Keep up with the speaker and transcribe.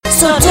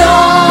So don't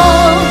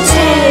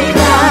take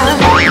that.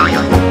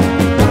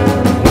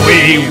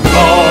 We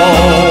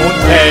won't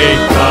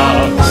take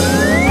up.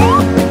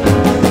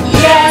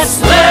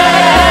 Yes,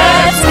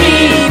 let's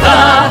be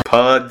the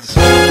Pods.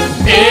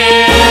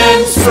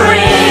 in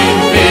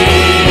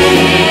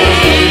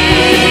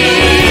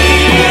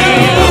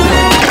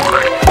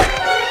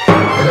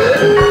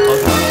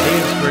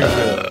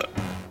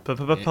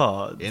Springfield.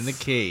 Pods. In the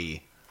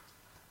key.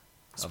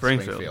 of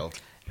Springfield.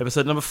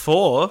 Episode number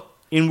 4,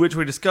 in which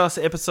we discuss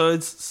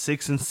episodes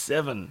 6 and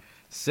 7.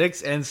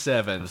 6 and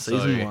 7.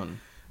 Season 1.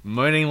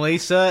 Moaning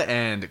Lisa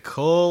and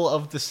Call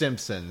of the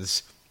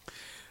Simpsons.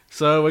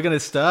 So we're going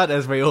to start,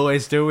 as we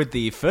always do, with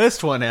the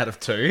first one out of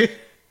 2.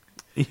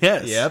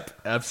 Yes. Yep,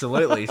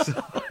 absolutely.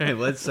 So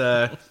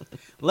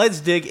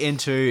let's dig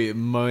into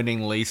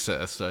Moaning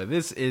Lisa. So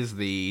this is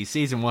the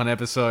season 1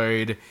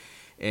 episode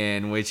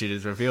in which it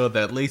is revealed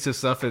that Lisa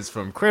suffers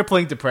from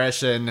crippling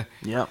depression.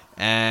 Yep.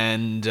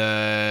 And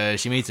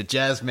she meets a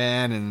jazz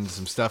man and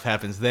some stuff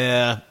happens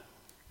there.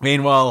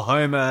 Meanwhile,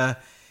 Homer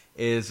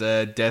is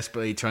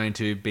desperately trying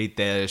to beat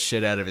the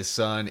shit out of his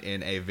son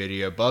in a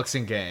video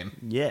boxing game.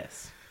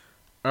 Yes.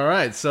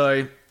 Alright,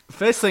 so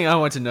first thing I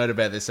want to note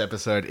about this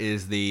episode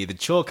is the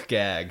chalk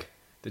gag.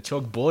 The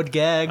chalkboard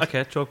gag.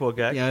 Okay, chalkboard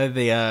gag. You know,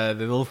 the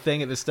little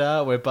thing at the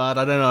start where Bart,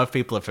 I don't know if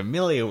people are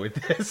familiar with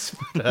this,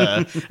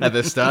 but at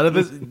the start of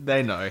this,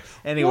 they know.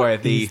 Anyway,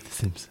 The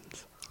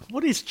Simpsons.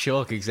 what is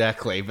chalk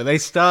exactly? But they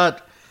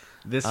start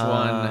this one.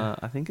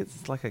 I think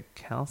it's like a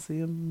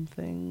calcium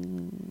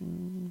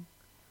thing.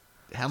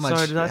 How much?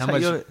 Sorry, did I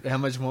take how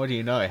much more do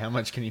you know? How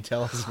much can you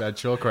tell us about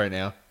chalk right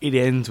now? It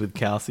ends with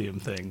calcium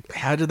thing.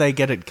 How do they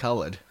get it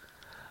coloured?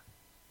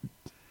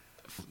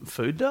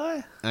 Food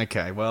dye?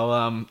 Okay, well,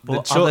 the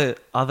Or chalk.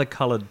 other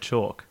coloured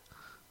chalk.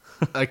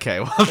 Okay,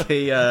 well,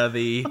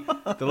 the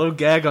little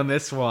gag on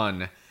this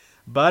one.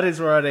 Bart is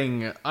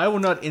writing, "I will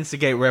not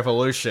instigate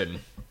revolution"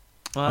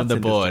 on the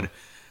board,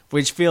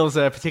 which feels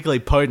particularly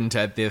potent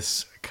at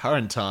this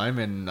current time,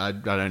 and I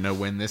don't know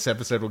when this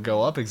episode will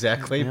go up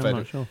exactly, Yeah, but I'm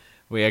not sure.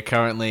 we are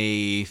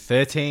currently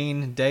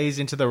 13 days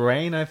into the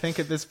reign, I think,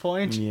 at this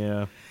point.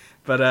 Yeah.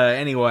 But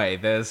anyway,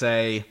 there's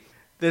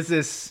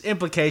this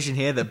implication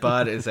here that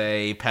Bart is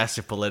a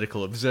passive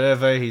political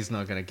observer. He's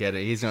not going to get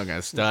it. He's not going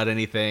to start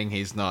anything.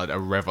 He's not a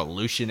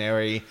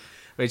revolutionary,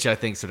 which I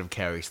think sort of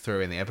carries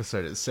through in the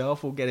episode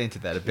itself. We'll get into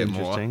that a bit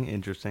more.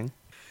 Interesting.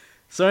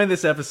 So in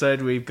this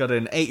episode, we've got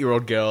an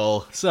 8-year-old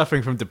girl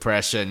suffering from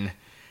depression.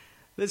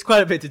 There's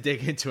quite a bit to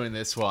dig into in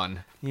this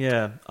one.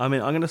 Yeah, I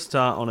mean, I'm going to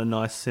start on a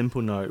nice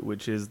simple note,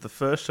 which is the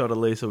first shot of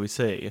Lisa we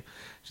see.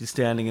 She's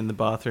standing in the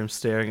bathroom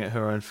staring at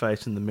her own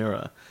face in the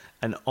mirror,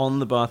 and on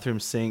the bathroom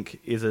sink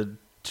is a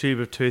tube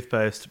of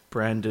toothpaste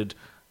branded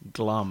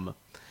Glum.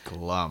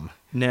 Glum.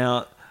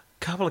 Now,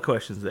 couple of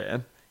questions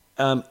there.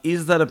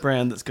 Is that a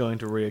brand that's going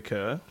to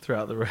reoccur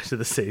throughout the rest of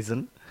the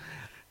season?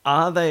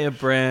 Are they a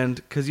brand,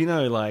 because you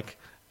know, like,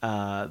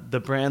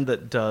 the brand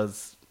that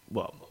does,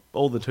 well,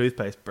 all the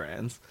toothpaste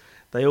brands,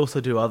 they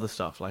also do other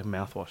stuff like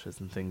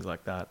mouthwashes and things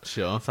like that.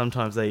 Sure.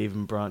 Sometimes they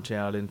even branch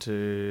out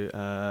into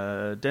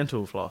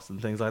dental floss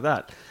and things like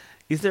that.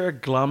 Is there a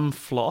Glum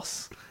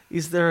floss?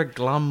 Is there a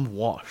Glum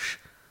wash?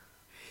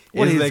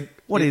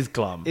 What is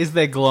Glum? Is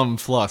there Glum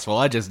floss? Well,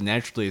 I just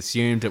naturally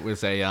assumed it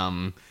was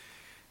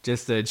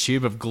just a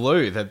tube of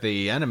glue that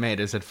the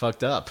animators had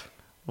fucked up.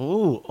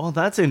 Oh,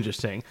 that's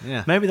interesting.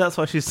 Yeah. Maybe that's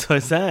why she's so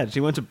sad. She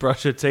went to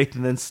brush her teeth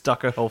and then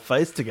stuck her whole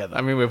face together.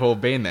 I mean, we've all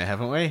been there,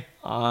 haven't we?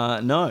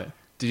 No.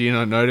 Did you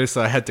not notice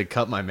I had to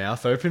cut my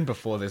mouth open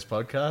before this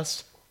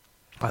podcast?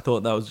 I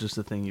thought that was just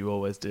a thing you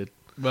always did.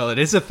 Well, it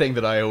is a thing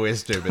that I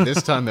always do, but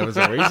this time there was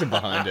a reason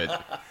behind it.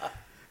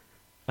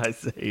 I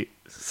see.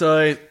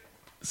 So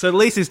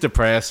Lisa's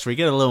depressed. We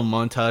get a little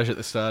montage at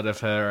the start of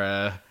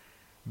her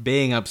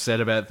being upset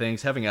about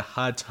things, having a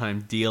hard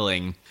time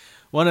dealing.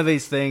 One of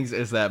these things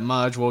is that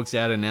Marge walks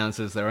out and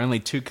announces there are only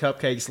 2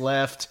 cupcakes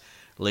left.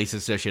 Lisa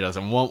says she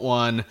doesn't want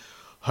one.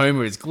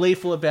 Homer is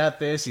gleeful about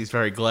this. He's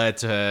very glad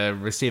to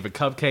receive a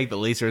cupcake that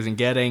Lisa isn't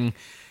getting.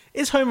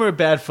 Is Homer a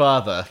bad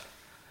father?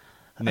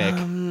 Nick.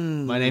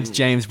 My name's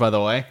James, by the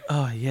way.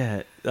 Oh,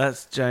 yeah.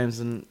 That's James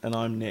and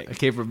I'm Nick. I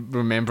keep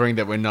remembering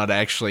that we're not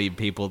actually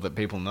people that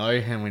people know,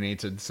 and we need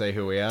to say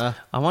who we are.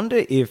 I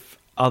wonder if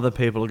other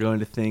people are going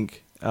to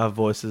think our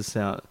voices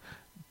sound...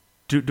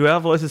 Do our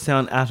voices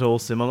sound at all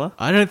similar?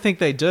 I don't think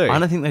they do. I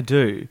don't think they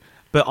do.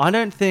 But I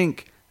don't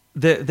think...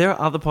 There are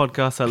other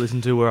podcasts I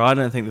listen to where I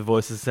don't think the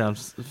voices sound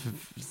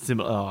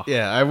similar. Oh.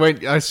 Yeah,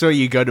 I saw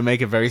you go to make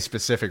a very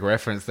specific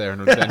reference there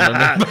and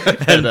remember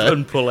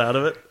and pull out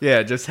of it.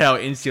 Yeah, just how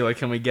insular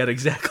can we get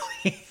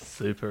exactly?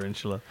 Super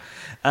insular.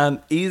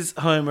 Is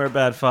Homer a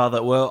bad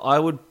father? Well, I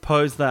would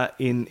pose that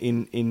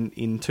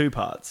in 2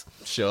 parts.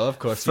 Sure, of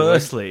course. you would.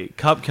 Firstly,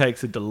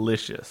 cupcakes are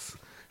delicious.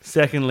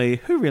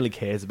 Secondly, who really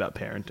cares about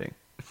parenting?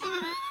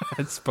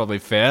 That's probably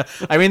fair.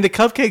 I mean, the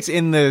cupcakes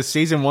in the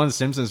season 1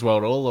 Simpsons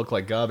world all look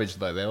like garbage,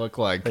 though. They look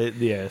like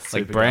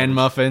like bran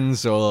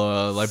muffins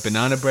or like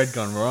banana bread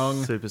gone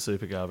wrong.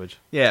 Super garbage.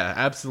 Yeah,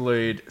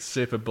 absolute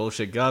super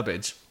bullshit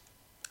garbage.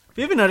 Have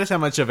you ever noticed how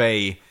much of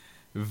a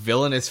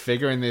villainous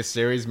figure in this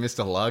series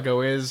Mr.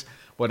 Largo is.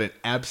 What an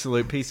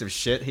absolute piece of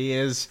shit he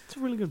is. It's a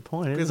really good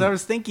point. Because I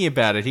was thinking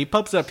about it. He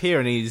pops up here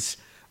and he's...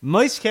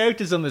 Most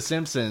characters on The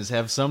Simpsons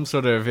have some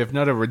sort of, if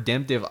not a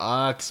redemptive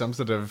arc, some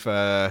sort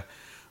of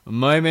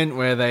moment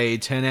where they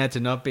turn out to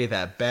not be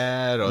that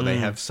bad, or they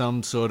have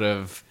some sort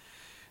of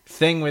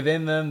thing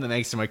within them that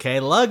makes them okay.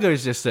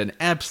 Largo's just an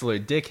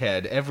absolute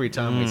dickhead every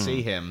time we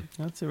see him.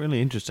 That's really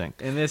interesting.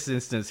 In this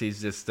instance,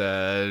 he's just...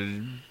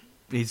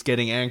 he's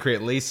getting angry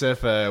at Lisa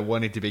for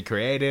wanting to be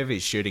creative.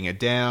 He's shooting her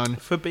down.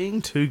 For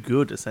being too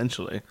good,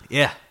 essentially.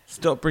 Yeah.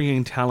 Stop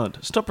bringing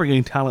talent. Stop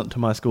bringing talent to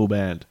my school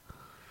band.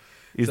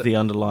 Is the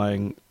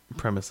underlying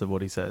premise of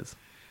what he says.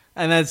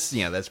 And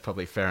that's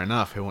probably fair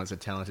enough. Who wants a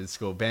talented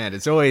school band?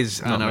 It's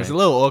always, I don't know, me. it's a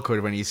little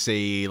awkward when you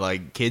see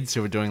like kids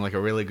who are doing like a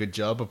really good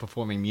job of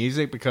performing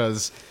music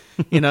because,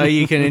 you know,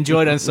 you can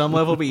enjoy it on some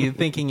level, but you're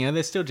thinking, you know,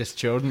 they're still just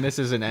children. This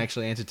isn't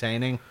actually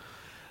entertaining.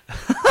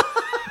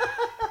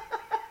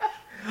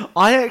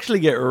 I actually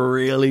get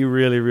really,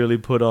 really, really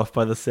put off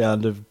by the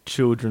sound of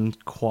children's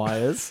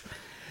choirs.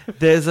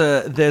 There's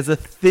a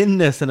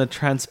thinness and a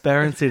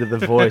transparency to the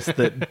voice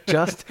that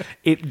just,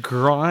 it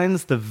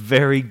grinds the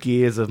very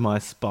gears of my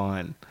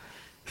spine.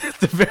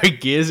 The very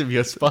gears of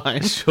your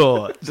spine.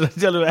 Sure. Did I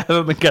tell you I have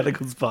a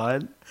mechanical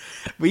spine?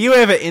 Were you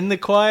ever in the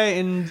choir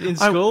in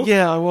school?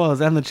 Yeah, I was.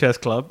 And the chess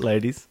club,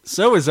 ladies.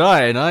 So was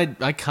I, and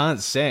I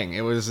can't sing.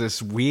 It was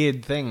this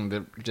weird thing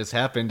that just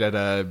happened at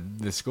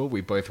the school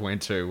we both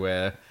went to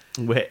where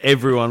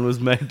everyone was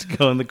made to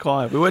go in the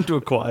choir. We went to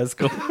a choir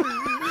school.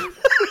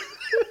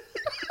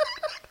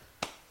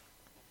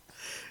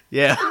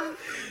 Yeah.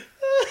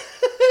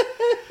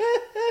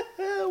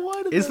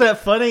 Is that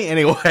funny?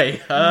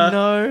 Anyway.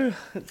 No,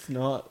 it's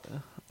not.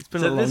 It's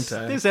been a long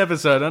time. This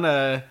episode on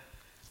a...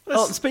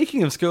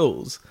 Speaking of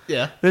schools,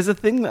 Yeah. there's a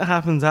thing that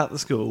happens at the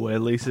school where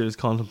Lisa is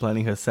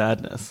contemplating her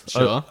sadness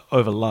Sure.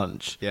 over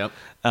lunch. Yep.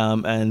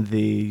 And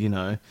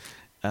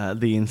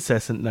the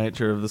incessant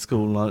nature of the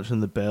school lunch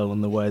and the bell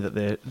and the way that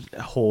they're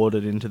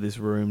hoarded into this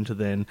room to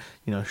then,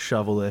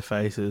 shovel their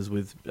faces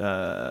with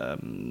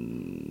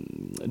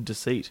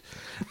deceit.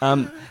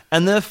 And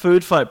the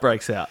food fight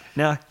breaks out.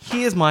 Now,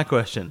 here's my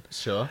question.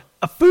 Sure.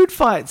 Are food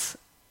fights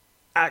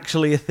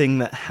actually a thing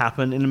that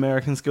happen in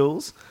American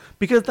schools?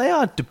 Because they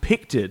are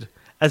depicted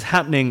as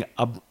happening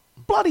a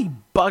bloody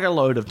bugger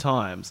load of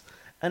times.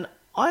 And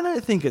I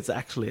don't think it's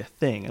actually a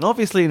thing. And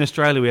obviously in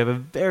Australia we have a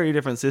very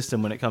different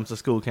system when it comes to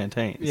school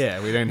canteens.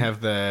 Yeah, we don't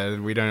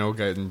all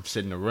go and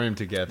sit in a room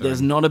together.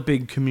 There's not a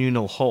big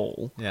communal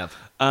hall. Yeah.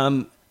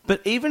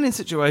 But even in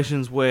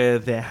situations where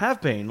there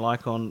have been,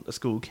 like on a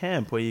school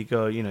camp, where you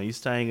go, you're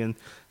staying in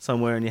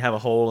somewhere and you have a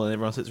hall and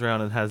everyone sits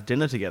around and has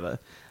dinner together,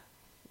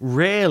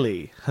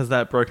 rarely has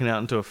that broken out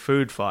into a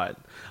food fight.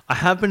 I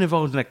have been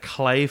involved in a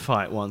clay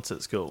fight once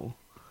at school.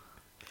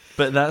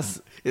 But that's...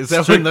 Is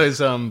that when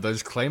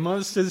those clay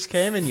monsters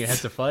came and you had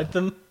to fight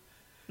them?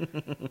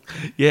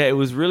 Yeah, it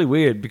was really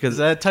weird because... Is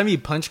that time you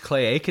punched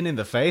Clay Aiken in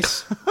the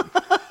face?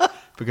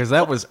 Because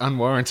that was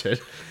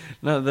unwarranted.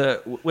 No,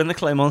 when the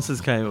clay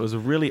monsters came, it was a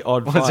really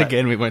odd fight. Once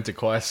again, we went to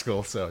choir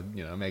school, so,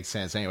 it makes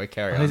sense. Anyway,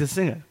 carry on. He's a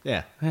singer.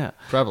 Yeah. Yeah.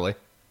 Probably.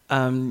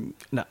 No,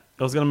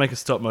 I was going to make a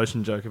stop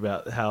motion joke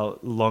about how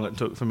long it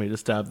took for me to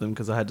stab them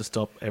because I had to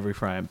stop every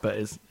frame, but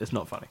it's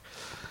not funny.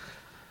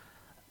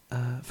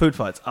 Food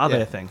fights, are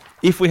they a thing?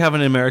 If we have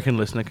an American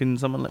listener, can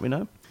someone let me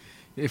know?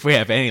 If we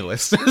have any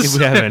listeners, If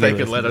we have any they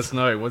could listeners. let us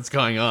know what's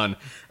going on.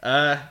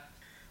 I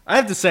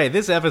have to say,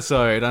 this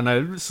episode, on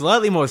a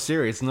slightly more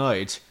serious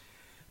note,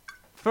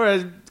 for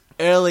an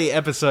early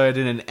episode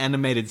in an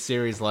animated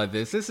series like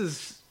this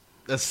is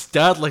a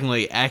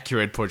startlingly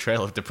accurate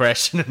portrayal of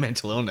depression and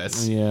mental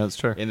illness. Yeah, that's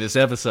true. In this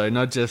episode,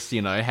 not just,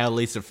 how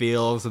Lisa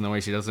feels and the way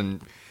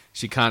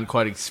she can't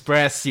quite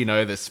express,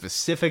 the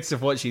specifics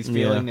of what she's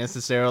feeling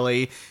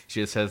necessarily.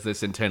 She just has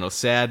this internal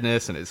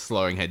sadness and it's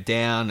slowing her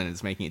down and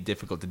it's making it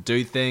difficult to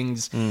do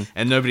things.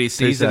 And nobody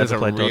sees it sad as to a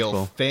play real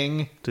dodgeball.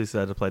 thing. Too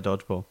sad to play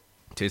dodgeball.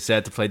 Too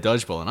sad to play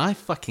dodgeball. And I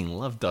fucking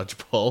love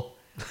dodgeball.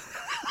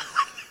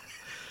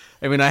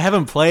 I mean, I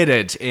haven't played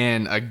it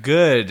in a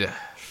good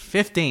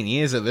 15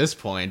 years at this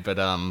point, but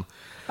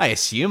I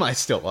assume I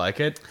still like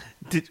it.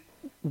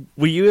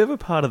 Were you ever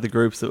part of the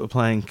groups that were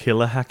playing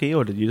killer hacky,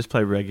 or did you just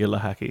play regular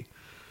hacky?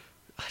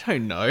 I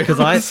don't know.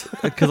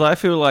 Because I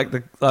feel like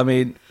the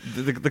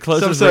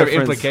closest Some sort of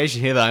reference-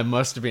 implication here that I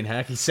must have been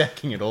hacky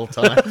sacking at all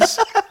times.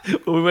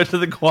 we went to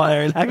the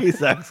choir in hacky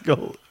sack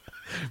school.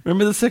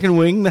 Remember the second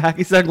wing, the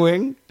hacky sack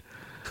wing?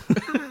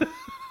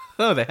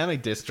 Oh, the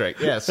Hammock District,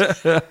 yes.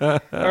 All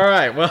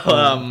right,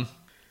 well,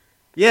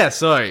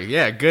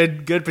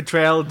 good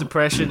portrayal,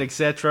 depression,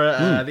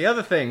 etc. The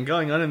other thing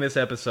going on in this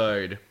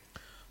episode,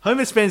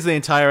 Homer spends the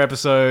entire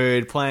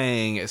episode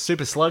playing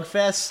Super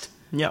Slugfest.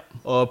 Yep.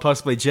 or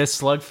possibly just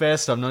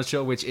Slugfest. I'm not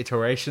sure which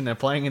iteration they're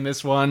playing in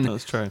this one.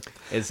 That's true.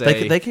 It's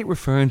They keep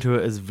referring to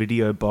it as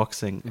video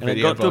boxing. And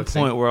Video it got to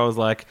boxing. a point where I was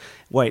like,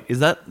 wait, is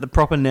that the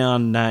proper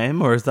noun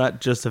name or is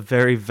that just a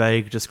very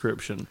vague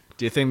description?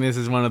 Do you think this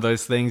is one of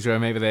those things where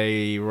maybe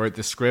they wrote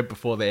the script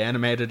before they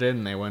animated it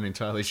and they weren't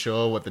entirely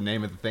sure what the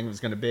name of the thing was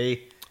going to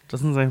be?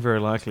 Doesn't seem very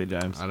likely,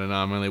 James. I don't know.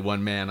 I'm only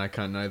one man. I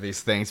can't know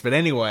these things. But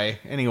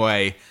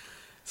anyway.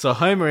 So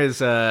Homer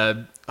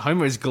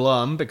is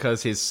glum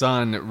because his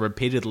son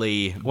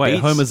repeatedly Wait,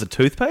 beats... Homer's a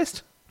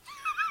toothpaste?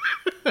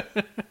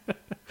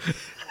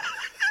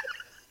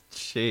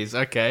 Jeez,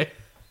 okay.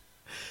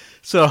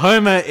 So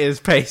Homer is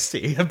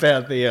pasty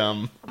about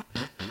the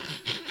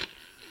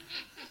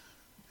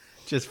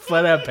just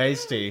flat out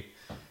pasty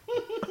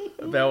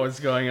about what's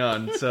going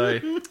on. So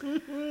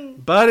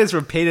Bart is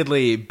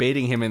repeatedly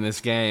beating him in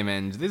this game,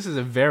 and this is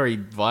a very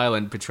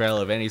violent portrayal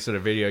of any sort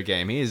of video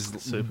game. He is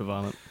Super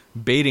violent.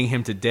 beating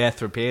him to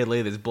death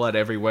repeatedly. There's blood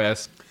everywhere.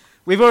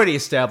 We've already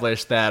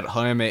established that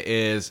Homer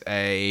is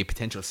a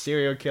potential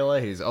serial killer.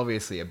 He's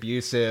obviously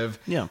abusive.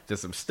 Yeah. There's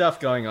some stuff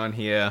going on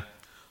here.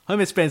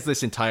 Homer spends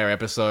this entire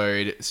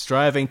episode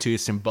striving to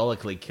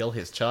symbolically kill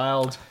his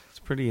child. It's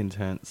pretty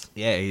intense.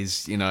 Yeah,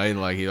 he's,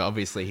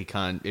 obviously he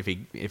can't, if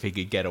he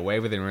could get away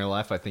with it in real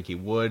life, I think he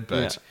would,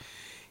 but Yeah.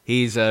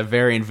 he's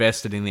very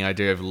invested in the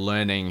idea of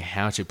learning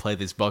how to play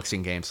this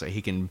boxing game so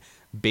he can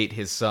beat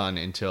his son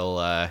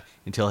until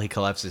he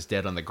collapses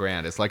dead on the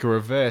ground. It's like a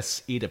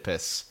reverse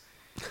Oedipus.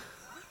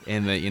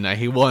 In that,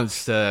 he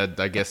wants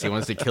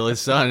to kill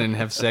his son and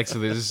have sex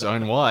with his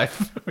own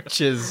wife,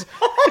 which is...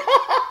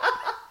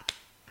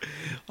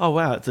 Oh,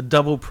 wow. It's a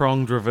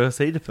double-pronged reverse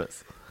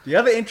Oedipus. The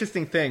other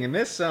interesting thing, and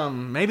this,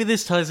 maybe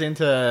this ties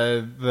into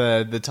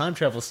the time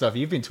travel stuff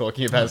you've been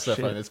talking about shit.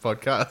 on this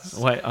podcast.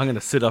 Wait, I'm going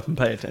to sit up and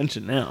pay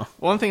attention now.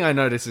 One thing I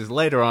noticed is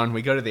later on,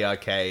 we go to the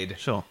arcade.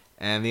 Sure.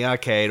 And the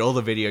arcade, all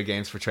the video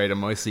games portrayed are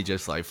mostly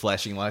just like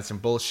flashing lights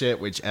and bullshit,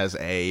 which as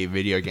a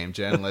video game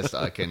journalist,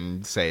 I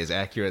can say is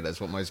accurate.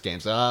 That's what most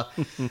games are.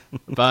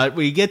 But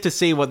we get to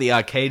see what the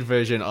arcade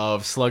version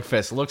of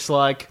Slugfest looks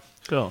like.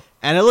 Sure.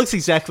 And it looks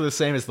exactly the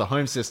same as the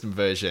home system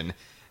version.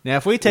 Now,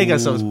 if we take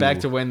ourselves Ooh. back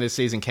to when this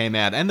season came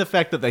out, and the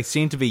fact that they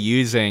seem to be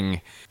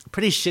using a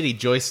pretty shitty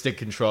joystick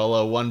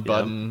controller, one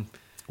button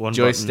One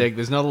joystick,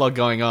 there's not a lot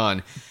going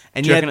on.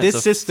 And Do you yet reckon this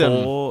it's a system...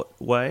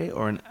 4-way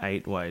or an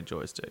 8-way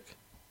joystick?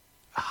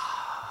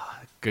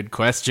 Good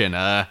question.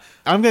 I'm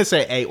going to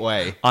say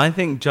 8-way. I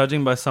think,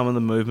 judging by some of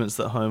the movements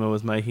that Homer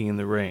was making in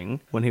the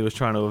ring when he was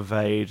trying to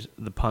evade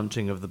the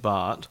punching of the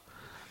Bart,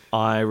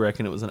 I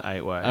reckon it was an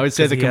 8-way. I would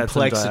say 'Cause the he had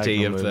some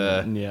complexity of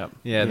diagonal the... movement.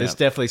 Yeah, this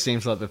definitely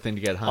seems like the thing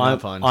to get hung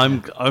up on.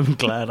 I'm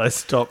glad I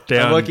stopped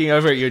down. I'm looking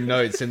over at your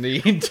notes in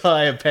the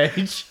entire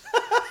page.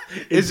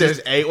 It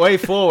says 8-way,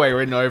 4-way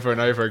written over and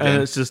over again.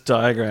 and it's just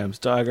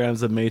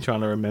diagrams of me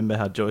trying to remember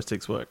how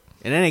joysticks work.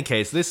 In any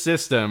case, this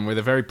system with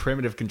a very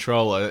primitive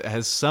controller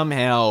has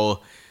somehow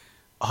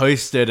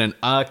hosted an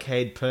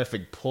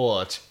arcade-perfect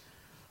port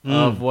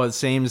of what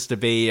seems to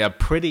be a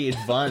pretty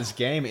advanced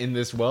game in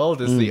this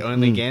world. It's the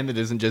only game that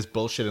isn't just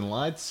bullshit and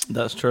lights.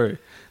 That's true.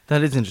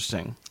 That is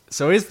interesting.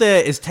 So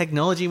is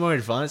technology more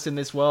advanced in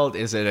this world?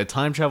 Is it a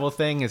time travel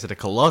thing? Is it a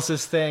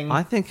Colossus thing?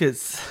 I think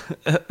it's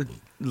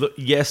look,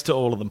 yes to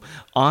all of them.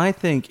 I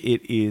think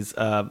it is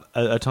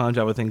a time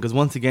travel thing because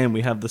once again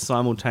we have the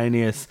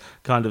simultaneous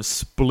kind of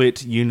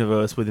split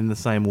universe within the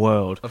same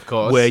world. Of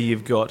course. Where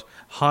you've got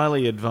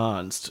highly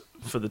advanced,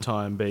 for the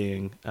time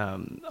being,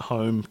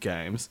 home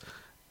games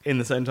in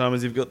the same time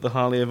as you've got the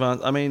highly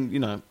advanced... I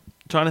mean,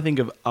 trying to think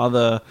of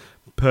other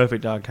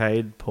perfect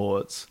arcade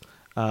ports...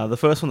 the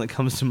first one that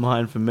comes to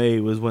mind for me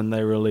was when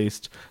they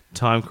released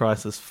Time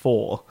Crisis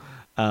 4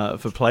 for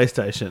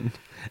PlayStation.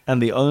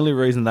 And the only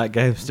reason that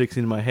game sticks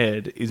in my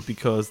head is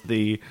because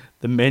the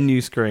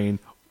menu screen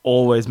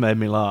always made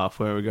me laugh,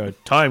 where we go,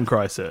 Time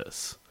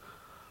Crisis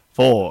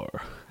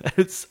 4.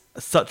 It's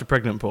such a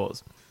pregnant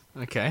pause.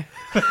 Okay.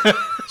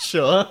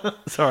 Sure.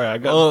 Sorry, I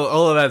got...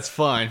 All of that's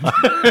fine.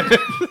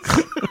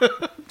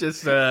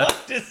 Just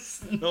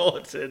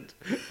snorted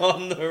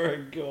on the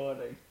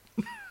recording.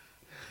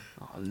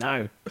 Oh,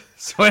 no.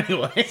 So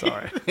anyway,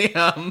 Sorry.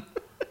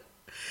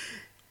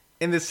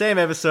 In the same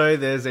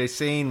episode, there's a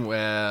scene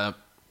where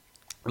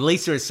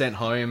Lisa is sent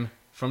home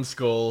from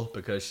school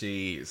because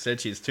she said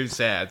she's too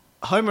sad.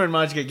 Homer and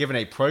Marge get given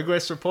a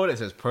progress report. It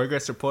says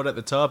progress report at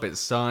the top. It's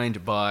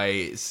signed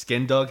by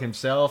Skin Dog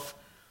himself.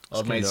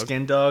 Old mate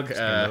Skin Dog.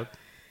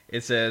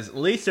 It says,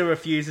 Lisa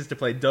refuses to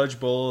play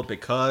dodgeball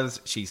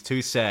because she's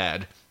too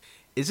sad.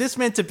 Is this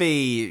meant to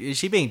be... Is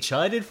she being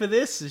chided for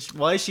this?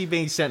 Why is she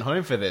being sent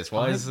home for this?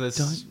 Why is this...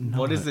 don't know.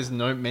 What is this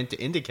note meant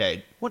to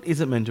indicate? What is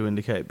it meant to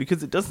indicate?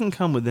 Because it doesn't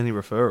come with any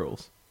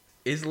referrals.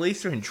 Is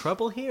Lisa in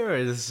trouble here? Or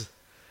is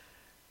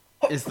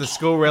the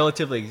school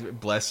relatively...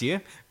 Bless you.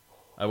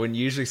 I wouldn't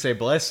usually say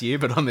bless you,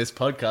 but on this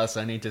podcast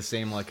I need to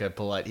seem like a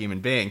polite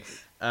human being.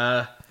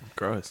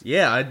 Gross.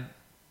 Yeah,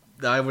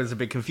 I was a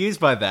bit confused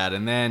by that,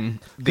 and then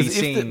the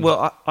scene...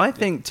 I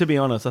think, to be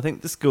honest, I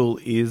think the school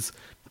is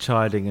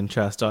chiding and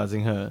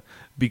chastising her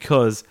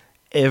because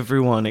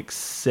everyone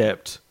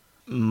except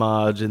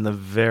Marge in the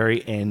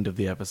very end of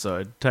the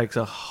episode takes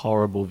a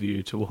horrible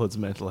view towards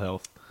mental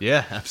health.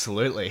 Yeah,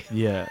 absolutely.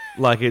 Yeah,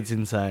 like it's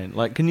insane.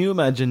 Like, can you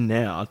imagine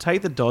now?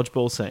 Take the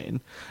dodgeball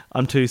scene.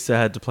 I'm too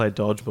sad to play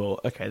dodgeball.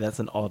 Okay, that's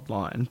an odd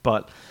line,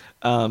 but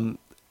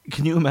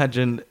can you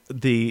imagine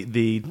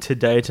the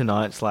Today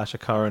Tonight / a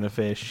current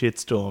affair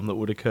shitstorm that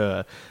would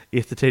occur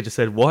if the teacher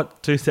said,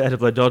 "What? Too sad to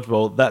play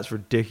dodgeball? That's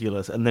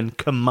ridiculous," and then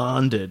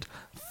commanded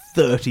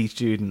 30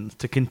 students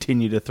to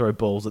continue to throw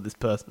balls at this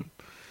person.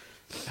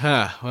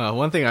 Well,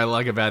 one thing I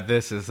like about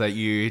this is that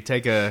you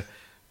take a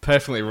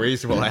perfectly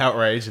reasonable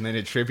outrage and then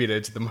attribute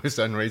it to the most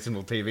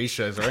unreasonable TV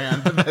shows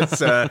around.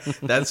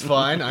 That's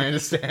fine. I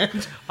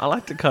understand. I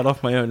like to cut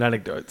off my own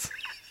anecdotes.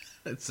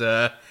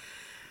 But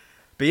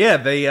yeah,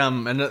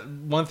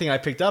 and one thing I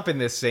picked up in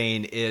this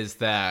scene is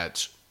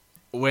that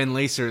when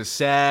Lisa is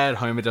sad,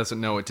 Homer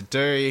doesn't know what to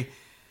do.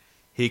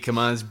 He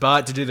commands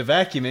Bart to do the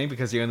vacuuming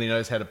because he only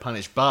knows how to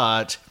punish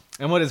Bart.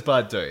 And what does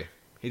Bart do?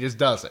 He just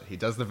does it. He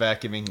does the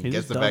vacuuming. He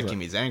gets the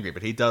vacuum. He's angry,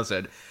 but he does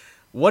it.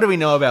 What do we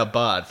know about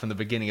Bart from the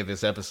beginning of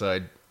this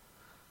episode?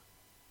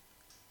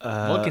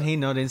 What can he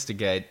not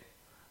instigate?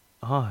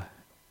 Oh,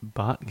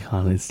 Bart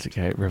can't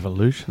instigate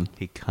revolution.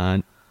 He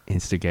can't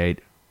instigate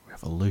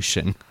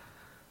revolution.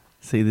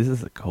 See, this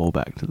is a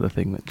callback to the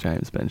thing that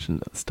James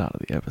mentioned at the start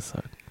of the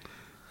episode.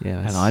 Yeah,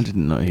 And I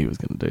didn't know he was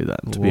going to do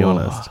that. To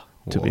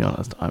be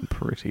honest, I'm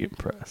pretty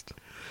impressed.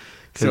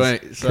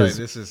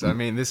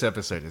 This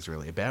episode is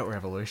really about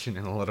revolution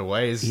in a lot of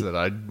ways that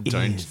I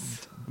don't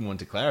want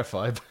to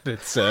clarify, but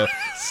it's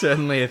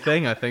certainly a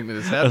thing I think that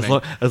is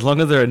happening. As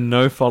long as there are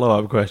no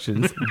follow-up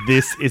questions,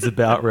 this is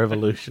about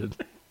revolution.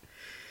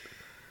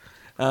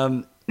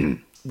 Can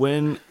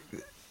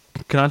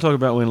I talk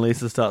about when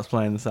Lisa starts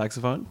playing the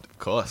saxophone? Of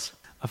course.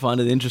 I find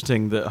it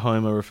interesting that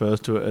Homer refers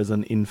to it as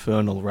an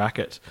infernal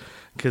racket,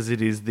 because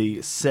it is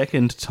the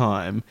second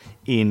time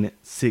in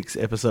 6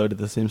 episodes of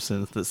The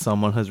Simpsons that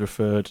someone has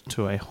referred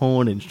to a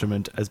horn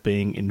instrument as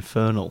being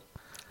infernal.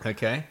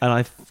 Okay. And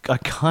I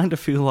kind of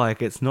feel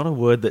like it's not a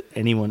word that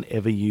anyone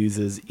ever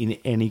uses in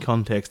any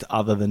context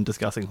other than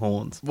discussing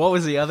horns. What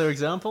was the other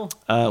example?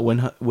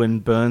 When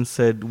Burns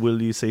said,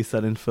 "Will you cease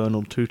that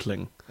infernal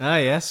tootling?" Ah,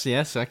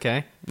 yes,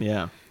 okay.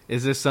 Yeah.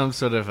 Is this some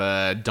sort of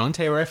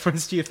Dante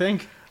reference, do you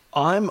think?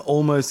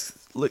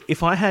 Look,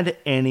 if I had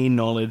any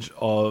knowledge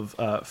of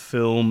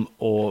film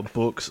or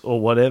books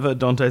or whatever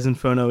Dante's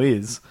Inferno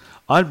is,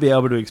 I'd be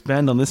able to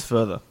expand on this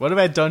further. What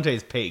about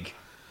Dante's Peak?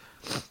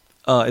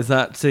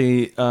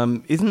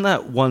 Isn't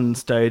that one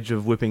stage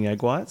of whipping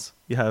egg whites?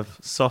 You have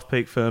soft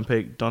peak, firm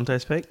peak,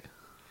 Dante's Peak?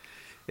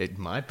 It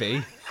might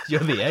be. You're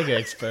the egg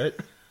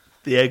expert.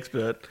 The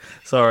expert.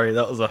 Sorry,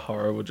 that was a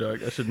horrible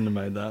joke. I shouldn't have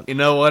made that. You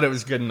know what? It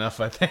was good enough,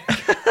 I think.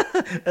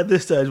 At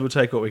this stage, we'll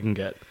take what we can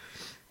get.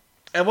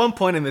 At one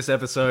point in this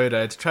episode,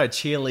 to try to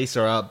cheer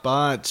Lisa up,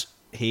 Bart,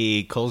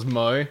 he calls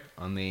Moe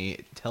on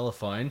the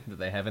telephone that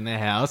they have in their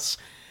house,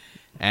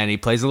 and he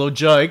plays a little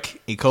joke.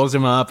 He calls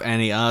him up,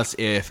 and he asks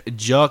if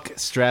Jock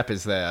Strap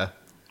is there.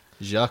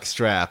 Jock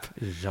Strap.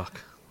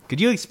 Jacques. Could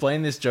you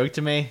explain this joke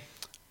to me?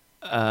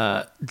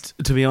 To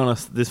be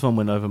honest, this one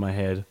went over my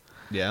head.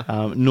 Yeah.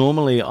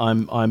 Normally,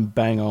 I'm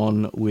bang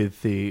on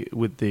with the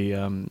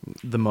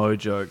Moe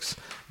jokes.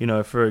 You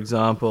know, for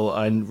example,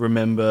 I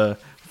remember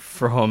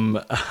from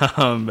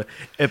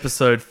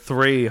episode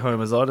 3,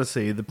 Homer's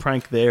Odyssey, the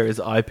prank there is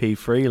IP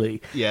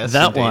freely. Yes,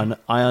 that indeed. one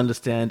I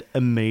understand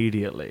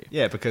immediately.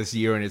 Yeah, because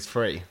urine is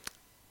free.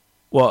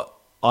 Well,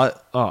 I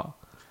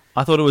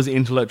thought it was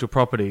intellectual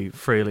property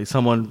freely.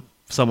 Someone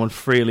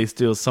freely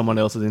steals someone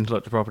else's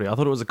intellectual property. I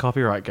thought it was a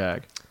copyright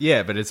gag.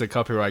 Yeah, but it's a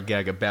copyright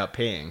gag about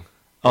peeing.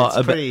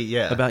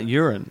 About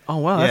urine. Oh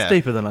wow, that's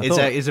deeper than I thought.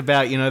 It's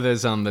about, you know,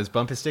 those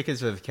bumper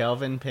stickers with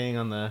Calvin peeing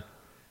on the,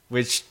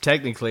 which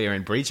technically are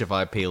in breach of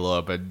IP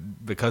law,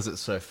 but because it's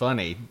so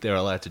funny, they're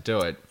allowed to do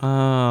it.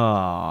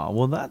 Oh,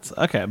 well that's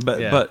okay,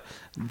 but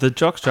the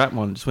Jock Strap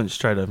one just went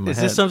straight over my head.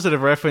 Is this some sort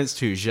of reference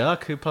to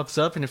Jacques, who pops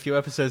up in a few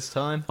episodes'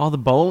 time? Oh, the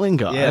bowling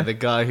guy. Yeah, the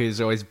guy who's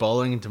always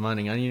bowling and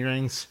demanding onion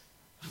rings.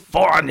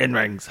 4 onion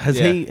rings. Has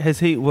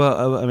he?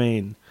 Well, I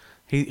mean,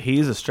 he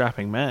is a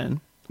strapping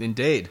man.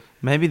 Indeed.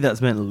 Maybe that's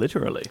meant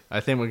literally.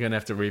 I think we're going to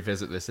have to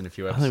revisit this in a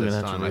few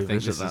episodes' time. I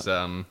think this is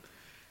a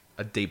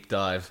deep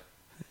dive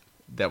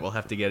that we'll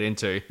have to get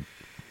into.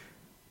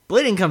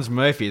 Bleeding Gums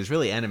Murphy is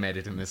really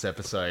animated in this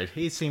episode.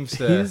 He seems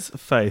to... His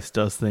face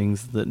does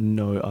things that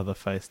no other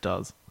face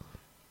does.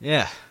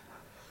 Yeah.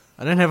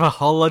 I don't have a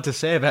whole lot to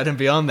say about him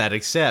beyond that,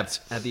 except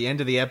at the end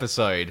of the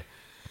episode,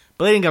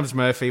 Bleeding Gums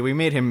Murphy, we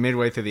meet him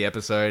midway through the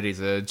episode. He's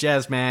a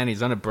jazz man.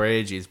 He's on a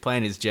bridge. He's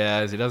playing his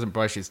jazz. He doesn't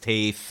brush his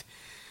teeth.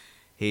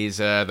 He's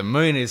the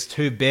moon is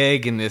too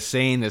big in this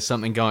scene. There's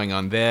something going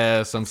on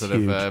there. Some sort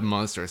of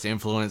monstrous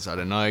influence. I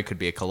don't know. It could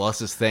be a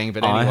Colossus thing.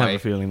 But anyway, I have a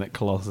feeling that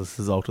Colossus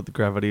has altered the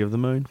gravity of the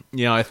moon.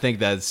 You know, I think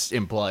that's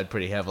implied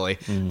pretty heavily.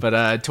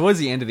 But towards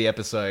the end of the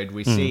episode,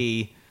 we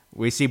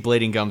see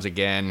Bleeding Gums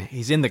again.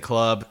 He's in the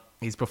club.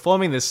 He's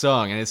performing this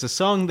song, and it's a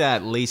song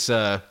that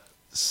Lisa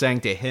sang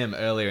to him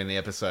earlier in the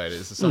episode.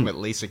 It's a song that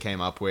Lisa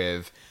came up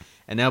with.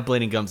 and now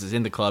Bleeding Gums is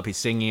in the club. He's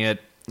singing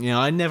it.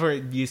 I never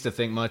used to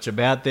think much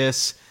about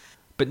this,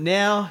 but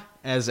now,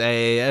 as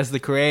the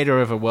creator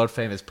of a world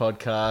famous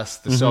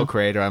podcast, the sole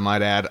creator, I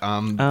might add,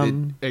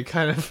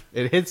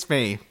 it hits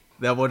me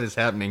that what is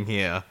happening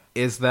here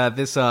is that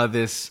this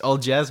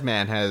old jazz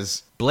man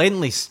has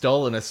blatantly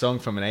stolen a song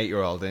from an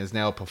 8-year-old and is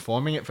now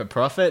performing it for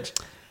profit.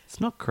 It's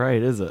not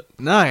great, is it?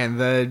 No,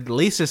 and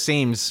Lisa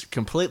seems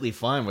completely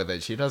fine with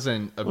it. She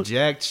doesn't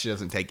object. She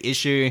doesn't take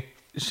issue.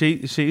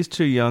 She's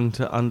too young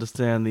to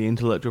understand the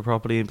intellectual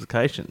property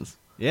implications.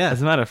 Yeah.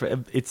 As a matter of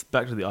fact, it's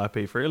back to the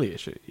IP Freely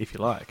issue, if you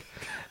like.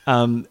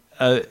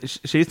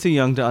 She's too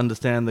young to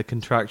understand the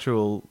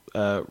contractual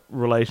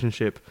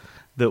relationship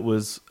that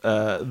was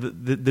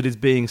that is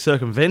being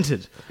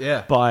circumvented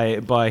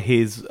by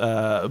his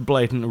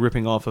blatant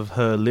ripping off of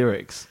her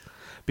lyrics.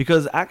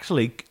 Because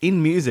actually,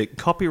 in music,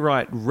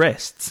 copyright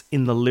rests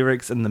in the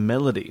lyrics and the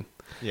melody.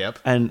 Yep.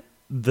 And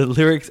the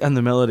lyrics and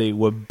the melody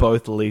were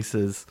both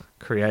Lisa's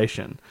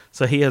creation.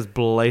 So he has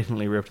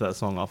blatantly ripped that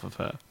song off of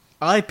her.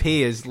 IP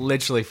is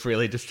literally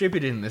freely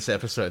distributed in this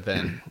episode,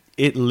 then.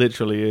 It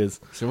literally is.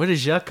 So where does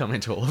Jacques come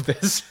into all of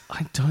this?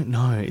 I don't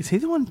know. Is he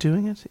the one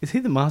doing it? Is he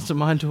the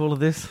mastermind to all of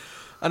this?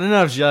 I don't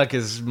know if Jacques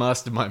is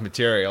mastermind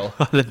material.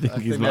 I don't think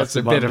he's that's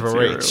a mastermind bit of a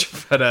material.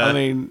 reach. But, I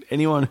mean,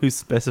 anyone who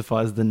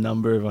specifies the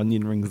number of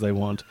onion rings they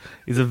want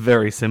is a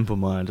very simple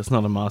mind. It's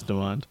not a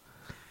mastermind.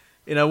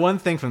 One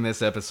thing from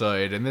this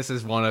episode, and this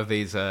is one of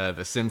these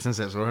The Simpsons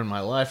Has Ruined My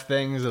Life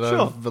things that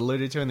Sure. I've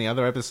alluded to in the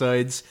other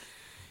episodes.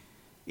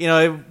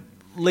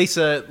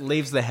 Lisa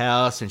leaves the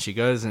house and she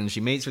goes and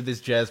she meets with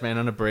this jazz man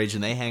on a bridge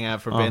and they hang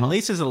out for a bit. And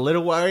Lisa's a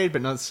little worried,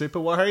 but not super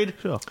worried.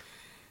 Sure.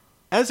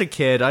 As a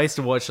kid, I used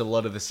to watch a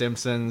lot of The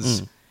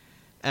Simpsons,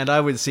 and I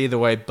would see the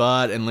way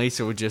Bart and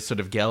Lisa would just sort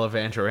of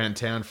gallivant around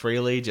town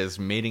freely, just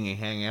meeting and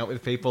hanging out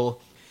with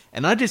people.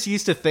 And I just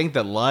used to think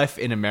that life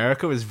in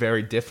America was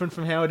very different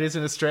from how it is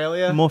in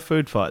Australia. More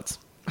food fights.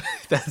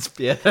 That's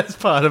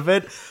part of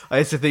it. I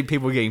used to think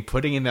people were getting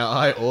pudding in their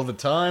eye all the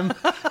time.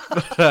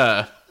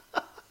 But,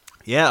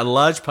 a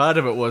large part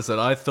of it was that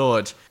I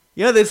thought...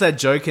 there's that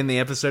joke in the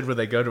episode where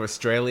they go to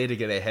Australia to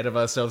get ahead of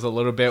ourselves a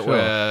little bit,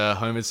 where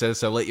Homer says,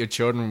 so let your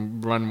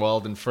children run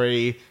wild and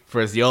free.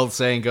 For as the old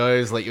saying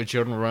goes, let your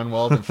children run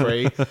wild and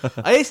free.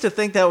 I used to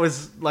think that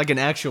was like an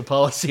actual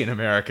policy in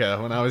America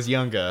when I was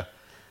younger.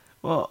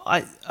 Well,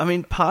 I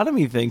mean, part of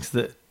me thinks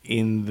that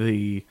in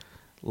the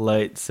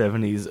late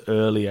 70s,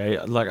 early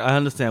 80s, like I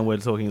understand we're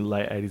talking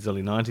late 80s,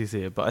 early 90s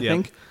here, but I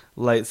think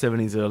late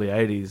 70s, early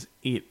 80s,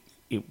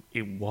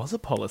 it was a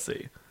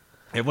policy.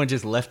 Everyone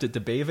just left it to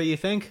Beaver, you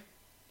think?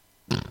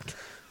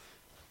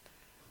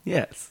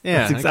 Yes. Yeah,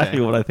 That's exactly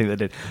okay. what I think they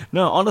did.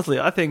 No, honestly,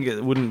 I think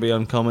it wouldn't be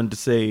uncommon to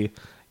see,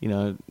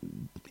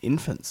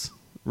 infants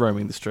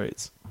roaming the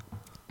streets,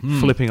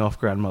 flipping off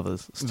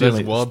grandmothers, There's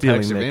stealing wild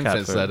packs of their cat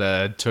infants food.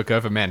 that took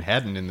over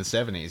Manhattan in the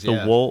 70s,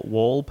 The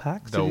wall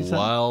packs? The did you say?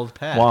 wild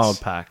packs.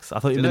 Wild packs. I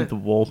thought you Did meant I? the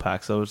wall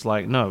packs. I was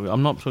like, no,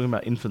 I'm not talking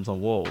about infants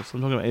on walls.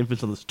 I'm talking about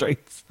infants on the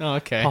streets. Oh,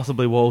 okay.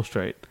 Possibly Wall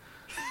Street.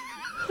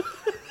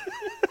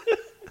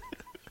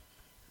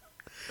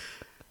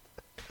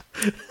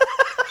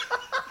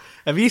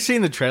 Have you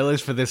seen the trailers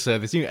for this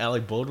new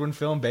Alec Baldwin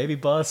film, Baby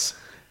Boss?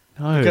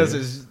 No. Because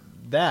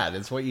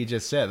it's what you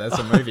just said. That's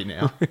a movie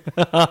now.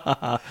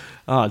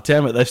 Oh,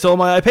 damn it. They stole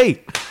my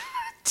IP.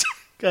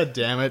 God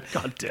damn it.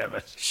 God damn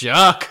it.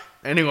 Shark.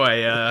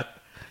 Anyway,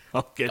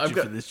 I'll get I've you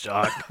got- for this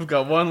shark. I've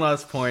got one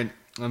last point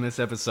on this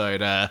episode.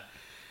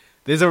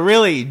 There's a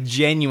really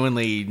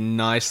genuinely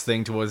nice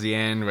thing towards the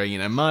end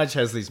where, Marge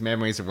has these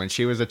memories of when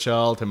she was a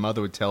child. Her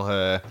mother would tell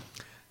her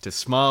to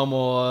smile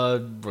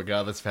more,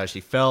 regardless of how she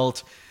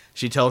felt.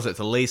 She tells it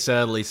to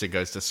Lisa. Lisa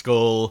goes to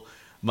school.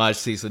 Marge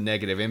sees the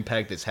negative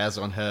impact this has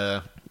on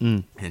her,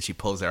 and she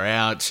pulls her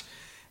out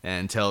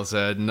and tells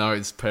her, no,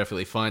 it's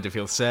perfectly fine to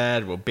feel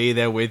sad. We'll be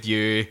there with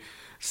you.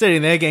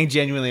 Sitting there getting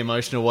genuinely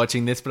emotional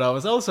watching this, but I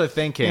was also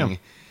thinking... Yeah.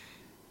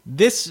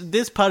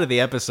 This part of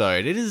the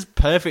episode, it is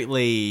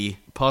perfectly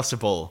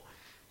possible.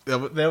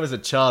 There was a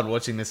child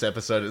watching this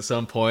episode at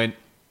some point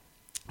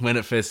when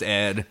it first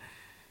aired,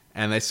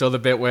 and they saw the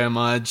bit where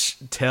Marge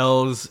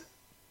tells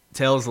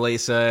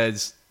Lisa,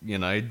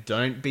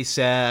 don't be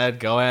sad,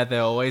 go out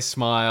there, always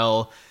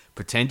smile,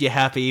 pretend you're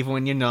happy even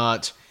when you're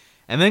not,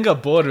 and then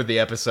got bored with the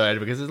episode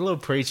because it's a little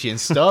preachy and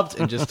stopped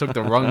and just took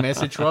the wrong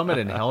message from it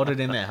and held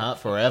it in their heart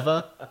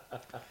forever.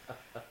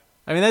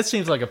 I mean, that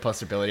seems like a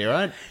possibility,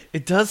 right?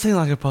 It does seem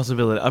like a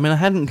possibility. I mean, I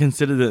hadn't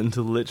considered it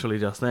until literally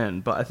just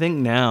then, but I think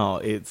now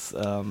it's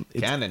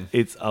Canon.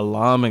 It's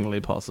alarmingly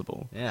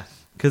possible. Yeah.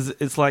 Because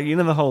it's like,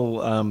 the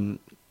whole...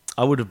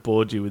 I would have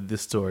bored you with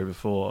this story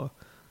before.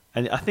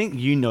 And I think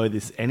you know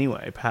this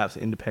anyway, perhaps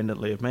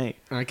independently of me.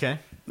 Okay.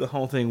 The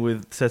whole thing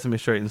with Sesame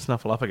Street and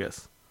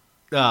Snuffleupagus.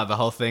 The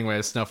whole thing where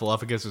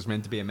Snuffleupagus was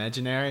meant to be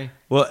imaginary.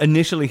 Well,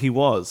 initially he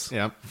was.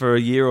 Yep. For a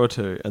year or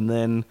two. And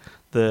then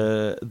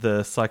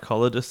the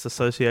Psychologists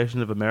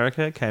Association of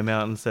America came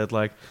out and said,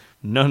 like,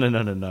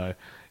 no.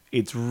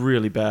 It's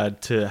really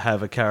bad to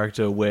have a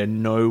character where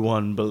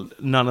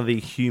none of the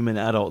human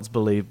adults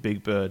believe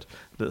Big Bird,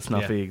 that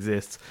Snuffy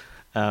exists.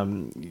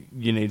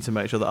 you need to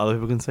make sure that other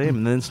people can see him.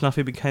 And then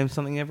Snuffy became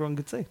something everyone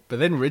could see. But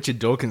then Richard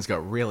Dawkins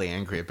got really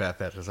angry about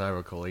that, as I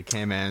recall. He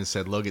came out and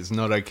said, look, it's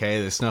not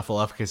okay. The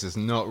Snuffleupagus is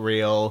not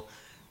real.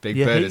 Big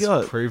Bird is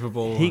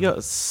provable. He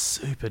got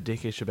super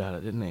dickish about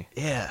it, didn't he?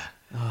 Yeah.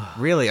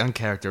 Really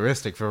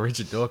uncharacteristic for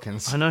Richard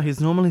Dawkins. I know, he's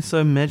normally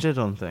so measured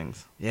on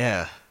things.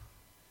 Yeah.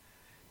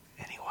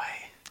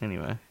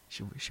 Anyway.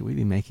 Should we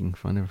be making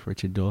fun of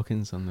Richard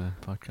Dawkins on the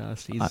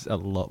podcast? He's a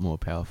lot more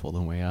powerful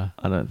than we are.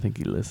 I don't think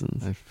he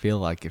listens. I feel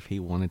like if he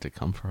wanted to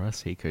come for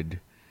us, he could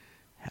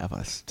have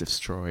us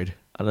destroyed.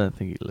 I don't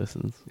think he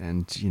listens.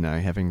 And,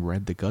 having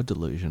read The God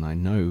Delusion, I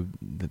know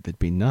that there'd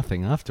be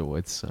nothing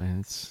afterwards. So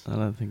I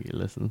don't think he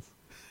listens.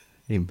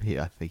 I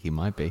think he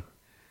might be.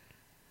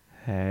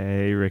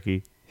 Hey,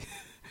 Ricky.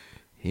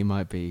 He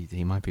might be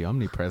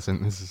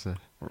omnipresent. This is a...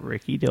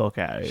 Ricky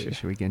Dorco.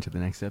 Should we get into the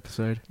next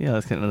episode? Yeah,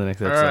 let's get into the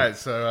next episode. All right,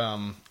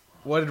 so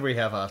what did we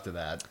have after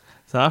that?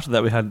 So after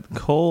that, we had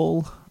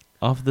Call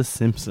of the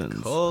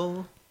Simpsons.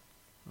 Call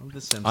of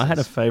the Simpsons. I had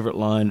a favourite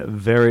line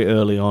very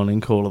early on in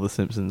Call of the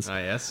Simpsons. Oh,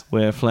 yes?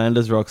 Where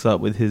Flanders rocks up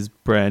with his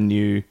brand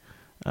new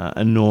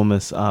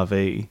enormous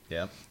RV.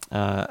 Yep.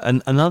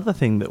 And another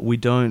thing that we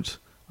don't...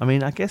 I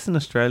mean, I guess in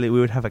Australia we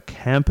would have a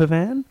camper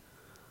van.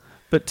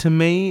 But to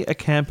me, a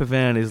camper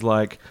van is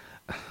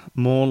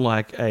more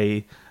like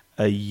a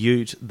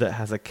ute that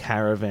has a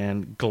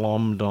caravan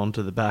glommed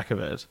onto the back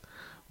of it.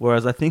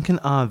 Whereas I think an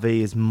RV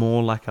is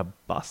more like a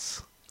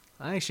bus.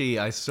 I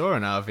saw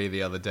an RV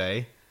the other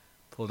day.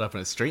 Pulled up in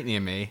a street near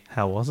me.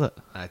 How was it?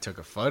 I took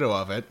a photo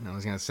of it. I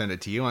was going to send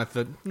it to you. I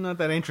thought, not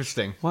that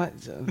interesting. What?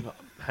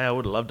 Hey, I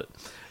would have loved it.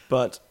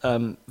 But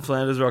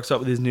Flanders rocks up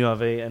with his new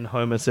RV and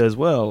Homer says,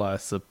 well, I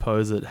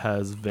suppose it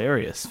has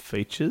various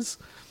features.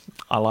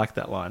 I like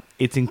that line.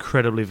 It's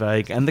incredibly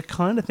vague and the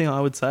kind of thing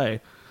I would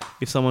say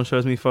if someone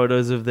shows me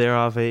photos of their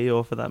RV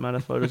or, for that matter,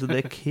 photos of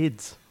their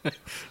kids.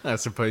 I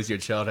suppose your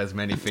child has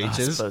many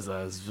features. I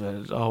suppose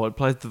it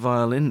plays the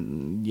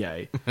violin.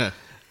 Yay.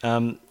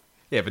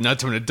 Yeah, but not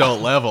to an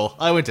adult level.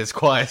 I went to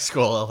choir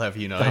school, I'll have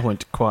you know. I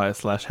went to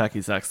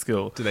choir/hacky sack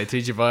school. Did they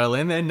teach you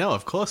violin then? No,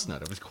 of course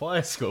not. It was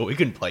choir school. We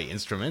couldn't play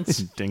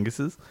instruments.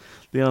 Dinguses.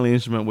 The only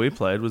instrument we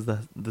played was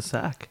the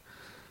sack.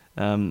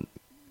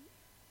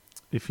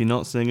 If you're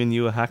not singing,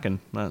 you are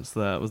hacking. That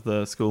was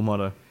the school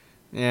motto.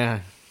 Yeah.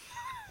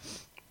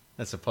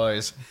 I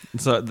suppose.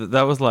 So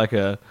that was like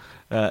a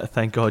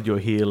thank God you're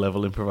here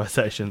level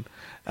improvisation.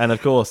 And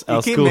of course,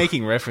 you keep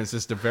making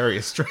references to very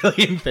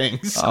Australian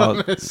things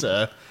on this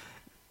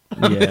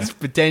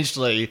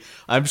potentially.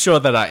 I'm sure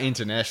that our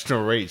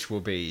international reach will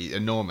be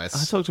enormous.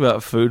 I talked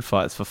about food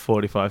fights for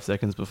 45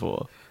 seconds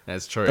before.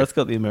 That's true. That's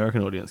got the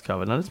American audience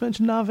covered. And I just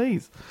mentioned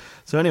RVs.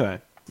 So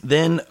anyway,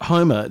 then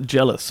Homer,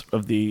 jealous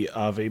of the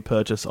RV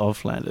purchase of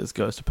Flanders,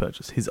 goes to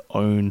purchase his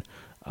own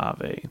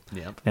RV.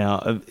 Yep.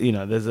 Now,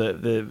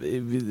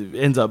 it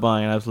ends up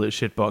buying an absolute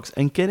shitbox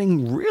and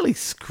getting really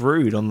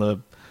screwed on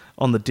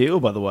the deal,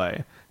 by the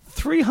way.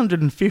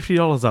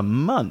 $350 a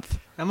month.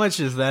 How much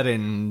is that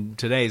in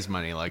today's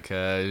money? Like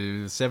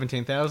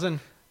 $17,000?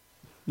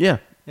 Yeah.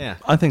 Yeah.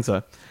 I think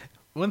so.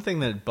 One thing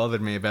that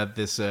bothered me about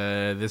this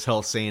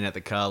whole scene at the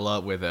car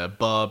lot with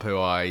Bob, who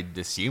I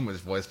assume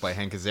was voiced by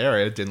Hank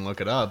Azaria, didn't look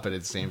it up, but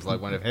it seems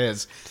like one of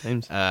his.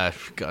 Seems.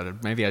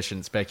 God, maybe I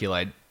shouldn't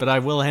speculate, but I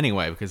will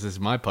anyway, because this is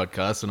my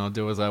podcast and I'll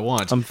do as I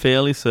want. I'm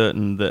fairly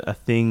certain that a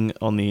thing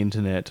on the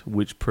internet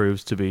which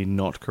proves to be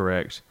not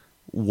correct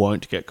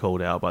won't get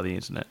called out by the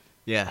internet.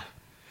 Yeah.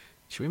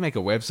 Should we make a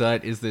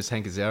website? Is this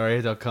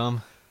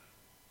hankazaria.com?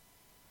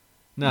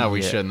 No,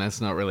 we shouldn't. That's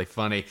not really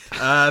funny.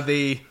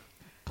 The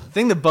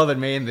thing that bothered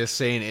me in this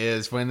scene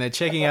is when they're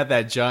checking out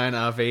that giant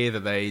RV that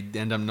they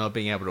end up not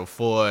being able to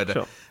afford,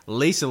 Sure.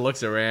 Lisa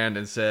looks around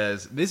and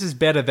says, this is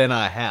better than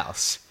our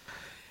house.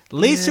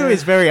 Lisa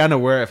is very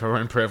unaware of her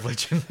own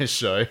privilege in this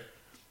show.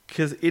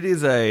 Because it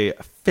is a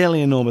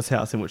fairly enormous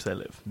house in which they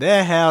live.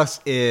 Their house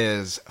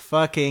is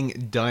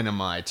fucking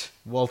dynamite.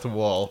 Wall to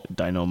wall.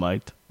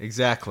 Dynamite.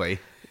 Exactly.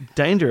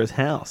 Dangerous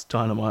house.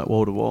 Dynamite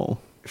wall to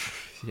wall.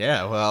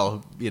 Yeah,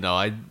 well, you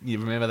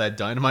remember that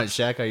dynamite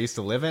shack I used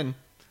to live in?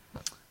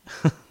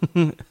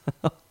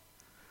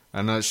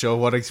 I'm not sure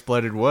what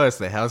exploded worse,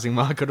 the housing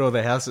market or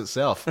the house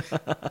itself.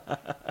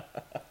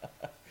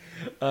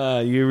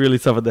 You really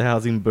suffered the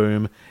housing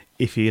boom,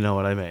 if you know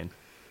what I mean.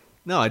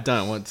 No, I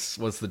don't. What's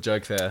the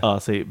joke there? Oh,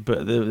 see,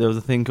 but there was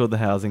a thing called the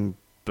housing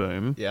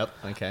boom. Yep,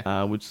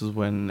 okay. Which is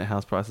when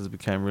house prices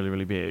became really,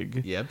 really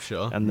big. Yep,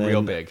 sure. And then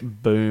real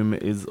big. Boom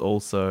is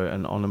also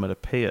an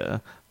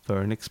onomatopoeia for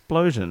an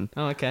explosion.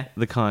 Oh, okay.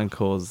 The kind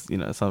caused,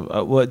 some...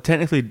 well,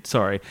 technically,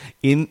 sorry,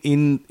 in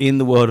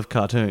the world of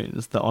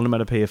cartoons, the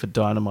onomatopoeia for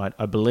dynamite,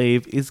 I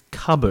believe, is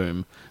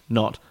kaboom,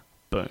 not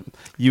boom.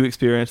 You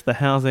experienced the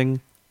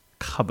housing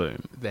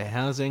kaboom. The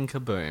housing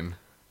kaboom.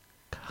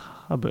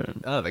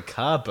 Kaboom. Oh, the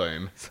car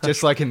boom.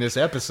 Just like in this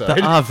episode.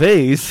 The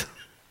RVs.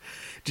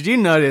 Did you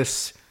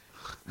notice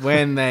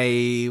when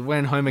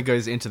Homer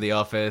goes into the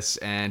office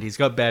and he's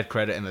got bad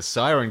credit and the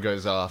siren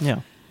goes off?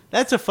 Yeah.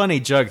 That's a funny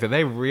joke that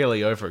they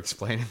really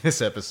over-explain in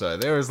this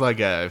episode. There was like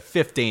a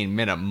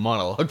 15-minute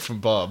monologue from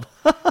Bob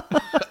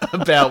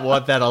about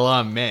what that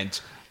alarm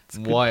meant,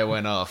 why it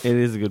went off. It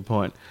is a good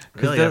point.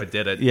 'Cause Really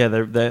overdid it. Yeah,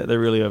 they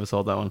really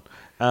oversold that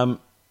one.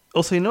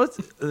 Also, you know what's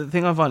the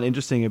thing I find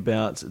interesting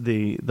about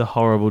the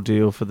horrible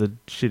deal for the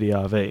shitty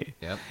RV?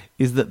 Yep.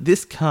 Is that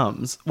this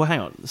comes... Well,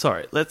 hang on.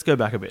 Sorry, let's go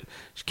back a bit.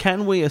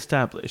 Can we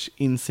establish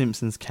in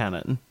Simpsons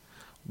canon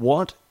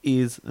what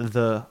is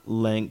the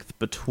length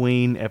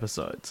between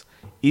episodes?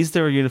 Is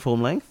there a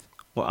uniform length?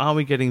 Or are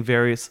we getting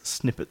various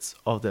snippets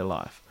of their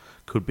life?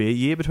 Could be a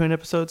year between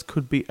episodes.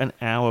 Could be an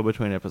hour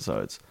between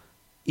episodes.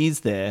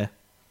 Is there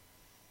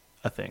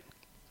a thing?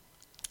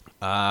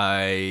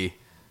 I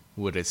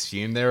would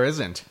assume there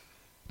isn't.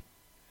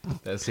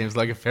 That seems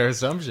like a fair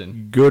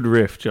assumption. Good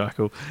riff,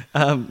 Jackal.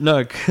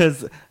 No,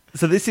 because...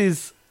 So this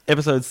is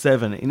episode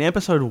 7. In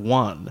episode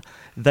 1,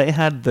 they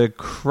had the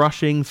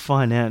crushing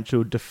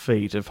financial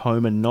defeat of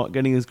Homer not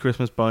getting his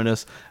Christmas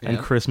bonus and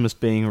Yeah. Christmas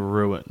being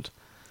ruined.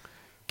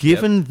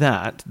 Given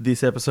that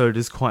this episode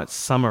is quite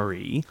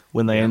summery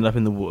when they end up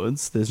in the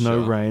woods, there's no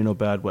Sure. rain or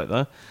bad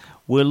weather,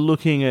 we're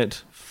looking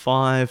at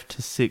 5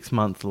 to 6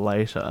 months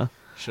later...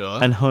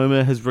 Sure. And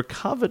Homer has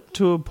recovered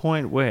to a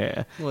point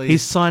where Well,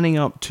 he's signing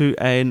up to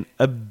an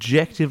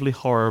objectively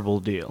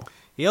horrible deal.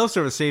 He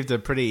also received a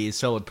pretty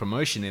solid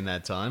promotion in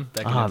that time,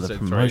 back in The episode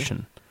 3.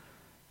 promotion.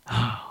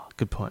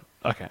 Good point.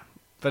 Okay.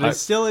 But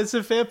it's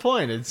a fair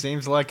point. It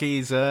seems like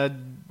he's got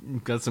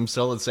some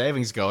solid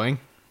savings going.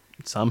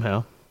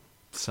 Somehow.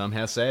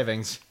 Somehow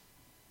savings.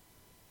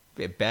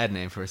 Be a bad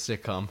name for a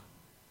sitcom,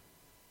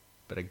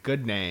 but a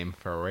good name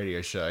for a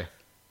radio show.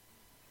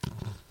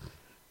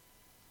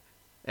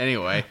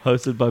 Anyway,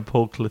 Hosted by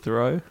Paul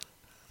Clitheroe.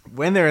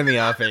 when they're in the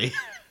RV,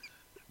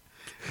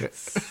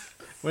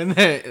 when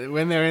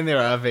they're in their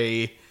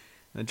RV,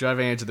 they're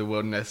driving into the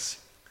wilderness.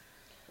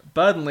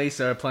 Bud and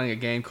Lisa are playing a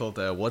game called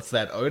What's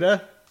That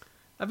Odor?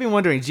 I've been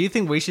wondering, do you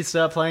think we should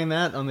start playing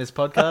that on this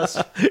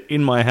podcast?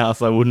 In my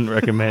house, I wouldn't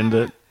recommend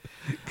it.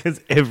 Because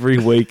every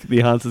week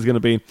the answer's going to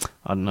be,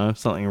 I don't know,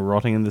 something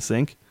rotting in the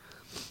sink.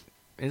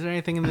 Is there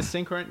anything in the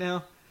sink right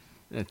now?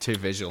 Too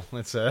visual.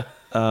 Let's There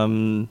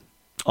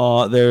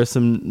are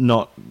some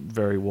not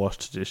very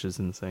washed dishes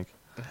in the sink.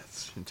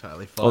 That's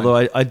entirely fine.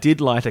 Although I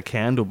did light a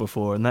candle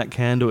before, and that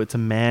candle, it's a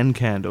man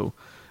candle.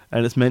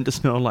 And it's meant to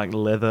smell like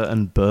leather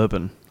and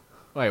bourbon.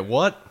 Wait,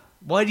 what?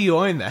 Why do you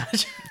own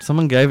that?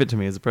 Someone gave it to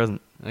me as a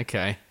present.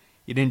 Okay.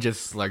 You didn't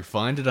just,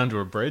 find it under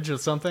a bridge or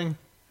something?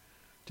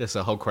 Just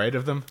a whole crate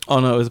of them? Oh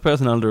no, it was a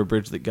person under a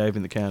bridge that gave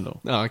me the candle.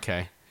 Oh,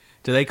 okay.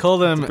 Do they call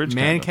them It's a bridge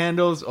man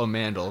candle. candles or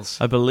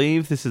mandals? I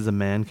believe this is a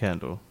man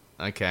candle.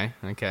 Okay.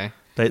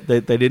 They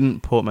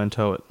didn't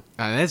portmanteau it.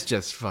 That's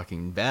just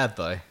fucking bad,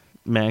 though.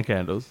 Man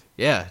candles.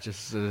 Yeah,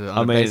 just on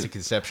I a mean- basic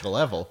conceptual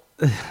level.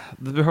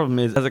 The problem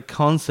is, as a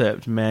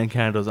concept, man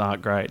candles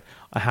aren't great.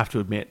 I have to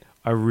admit,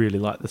 I really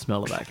like the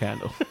smell of that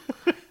candle.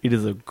 It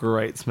is a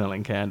great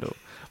smelling candle.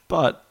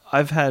 But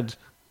I've had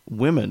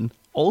women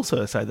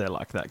also say they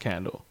like that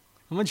candle.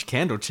 How much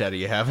candle chat are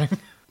you having?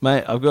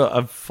 Mate, I've got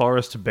a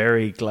Forest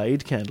Berry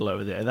Glade candle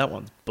over there. That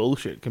one's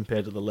bullshit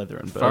compared to the leather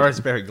and bourbon.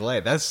 Forest Berry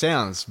Glade. That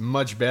sounds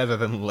much better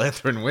than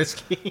leather and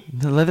whiskey.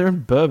 The leather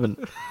and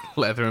bourbon.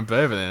 Leather and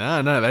bourbon.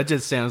 Oh, no, that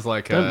just sounds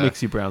like Don't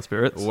mix your brown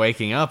spirits.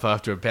 waking up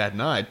after a bad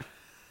night.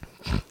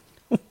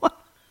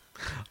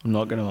 I'm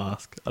not going to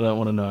ask. I don't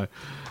want to know.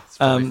 It's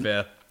probably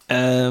fair.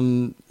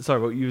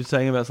 Sorry, what you were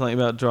saying about something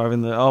about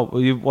driving the... Oh,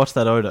 well, you watched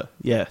that odor.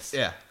 Yes.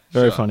 Yeah.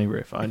 Very sure. funny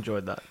riff. I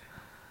enjoyed that.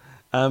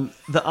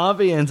 The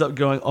RV ends up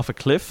going off a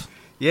cliff.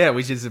 Yeah,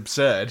 which is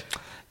absurd.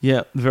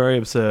 Yeah, very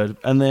absurd.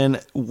 And then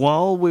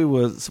while we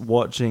were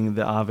watching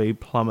the RV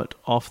plummet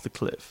off the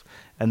cliff,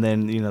 and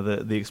then, you know,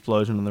 the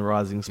explosion and the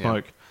rising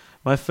smoke,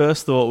 my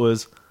first thought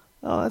was,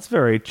 oh, that's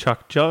very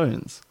Chuck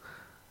Jones.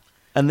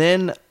 And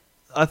then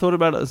I thought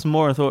about it some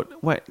more and thought,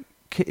 wait,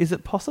 is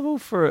it possible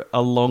for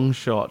a long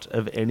shot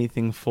of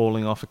anything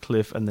falling off a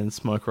cliff and then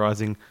smoke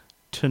rising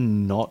to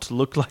not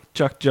look like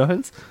Chuck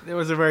Jones? There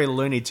was a very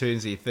Looney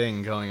Tunesy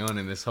thing going on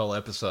in this whole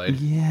episode.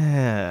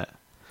 Yeah,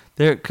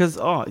 there because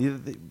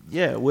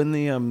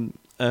when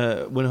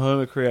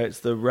Homer creates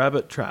the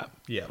rabbit trap,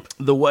 Yep.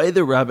 the way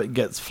the rabbit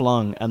gets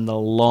flung and the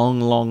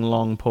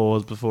long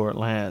pause before it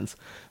lands,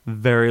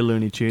 very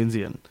Looney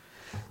Tunesian.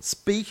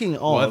 Speaking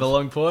of, Why the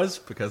long pause?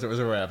 Because it was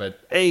a rabbit.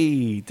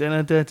 hey, dun,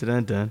 dun, dun,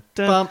 dun, dun,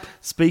 dun. Bump.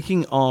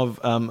 Speaking of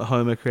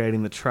Homer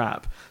creating the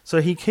trap, so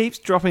he keeps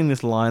dropping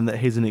this line that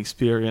he's an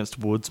experienced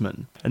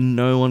woodsman, and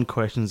no one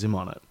questions him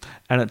on it.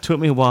 And it took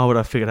me a while, but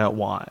I figured out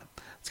why.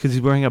 It's because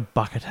he's wearing a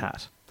bucket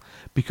hat.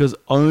 Because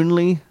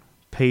only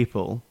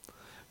people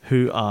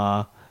who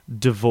are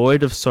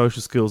devoid of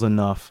social skills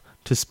enough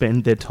to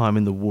spend their time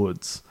in the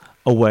woods,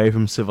 away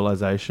from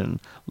civilization,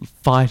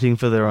 fighting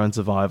for their own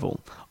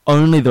survival,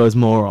 only those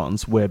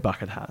morons wear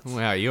bucket hats.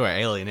 Wow, you are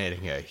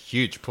alienating a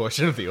huge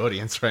portion of the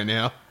audience right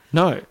now.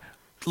 No,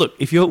 look,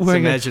 if you're Just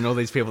wearing imagine all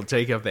these people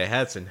taking off their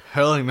hats and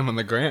hurling them on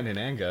the ground in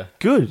anger.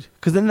 good,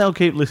 because then they'll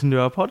keep listening to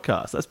our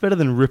podcast. That's better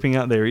than ripping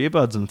out their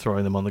earbuds and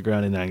throwing them on the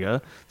ground in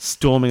anger,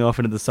 storming off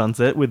into the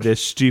sunset with their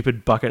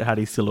stupid bucket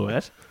hattie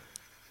silhouette.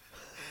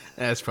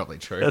 That's probably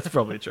true. That's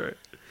probably true.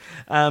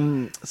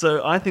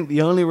 So I think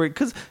the only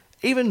because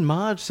even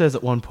Marge says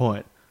at one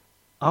point,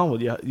 "Oh,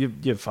 well,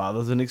 your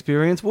father's an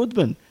experienced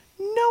woodsman."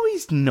 No,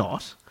 he's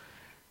not.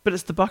 But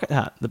it's the bucket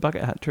hat. The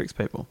bucket hat tricks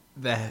people.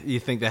 You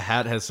think the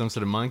hat has some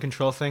sort of mind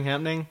control thing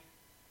happening?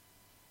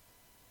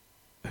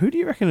 Who do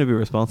you reckon would be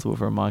responsible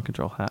for a mind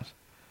control hat?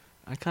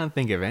 I can't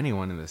think of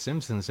anyone in The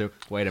Simpsons who...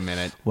 Wait a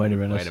minute. Wait a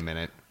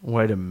minute.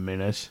 Wait a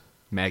minute.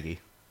 Maggie.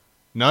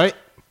 No.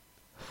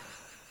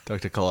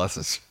 Dr.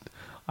 Colossus.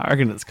 I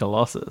reckon it's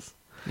Colossus.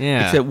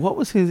 Yeah. Except what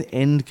was his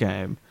end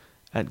game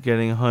at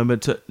getting Homer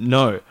to...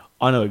 No,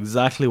 I know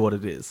exactly what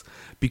it is.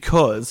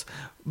 Because...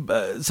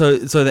 So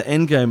the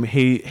end game,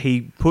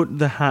 he put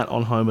the hat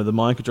on Homer, the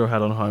mind control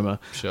hat on Homer,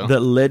 Sure. that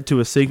led to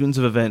a sequence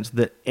of events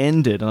that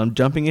ended, and I'm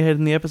jumping ahead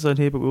in the episode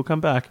here, but we'll come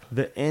back,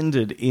 that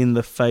ended in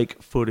the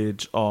fake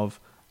footage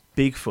of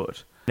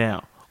Bigfoot.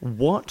 Now,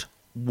 what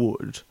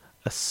would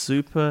a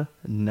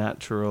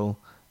supernatural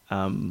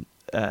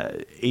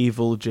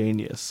evil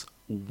genius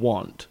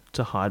want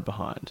to hide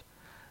behind?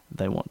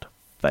 They want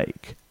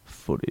fake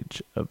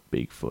footage of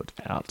Bigfoot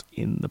out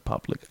in the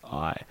public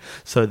eye.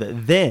 So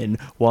that then,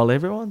 while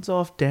everyone's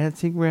off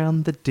dancing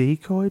around the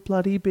decoy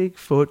bloody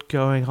Bigfoot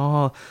going,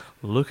 oh,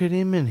 look at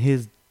him and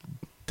his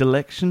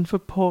dilection for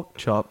pork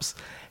chops,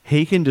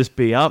 he can just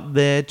be up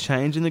there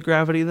changing the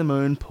gravity of the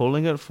moon,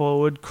 pulling it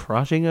forward,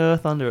 crushing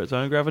Earth under its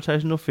own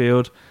gravitational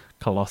field.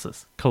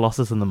 Colossus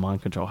and the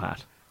mind control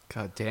hat.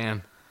 God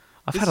damn.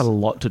 I've had a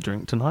lot to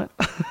drink tonight.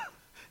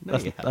 No,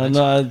 you haven't.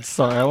 No,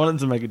 sorry, I wanted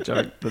to make a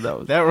joke, but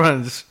that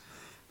was...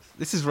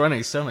 This is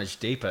running so much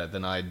deeper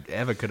than I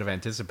ever could have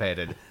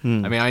anticipated.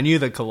 Hmm. I mean, I knew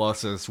that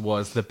Colossus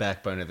was the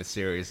backbone of the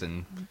series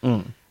and,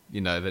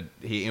 you know, that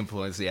he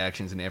influenced the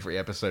actions in every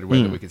episode,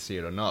 whether we could see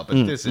it or not.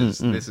 But this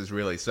is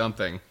really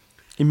something.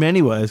 In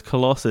many ways,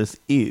 Colossus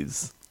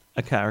is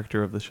a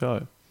character of the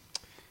show.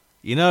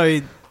 You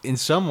know, in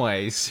some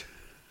ways,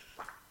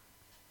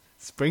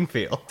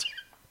 Springfield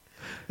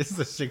is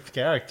the sixth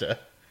character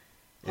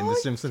in the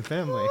Simpson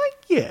family.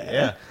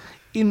 Yeah.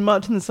 In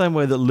much in the same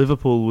way that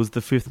Liverpool was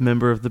the fifth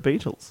member of the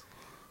Beatles.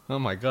 Oh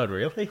my god,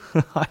 really?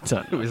 I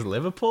don't It know. was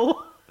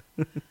Liverpool?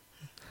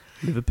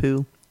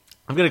 Liverpool.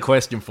 I've got a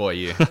question for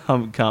you.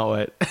 Can't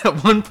wait.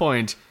 At one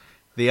point,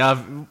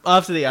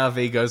 after the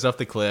RV goes off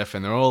the cliff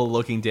and they're all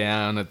looking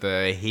down at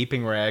the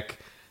heaping wreck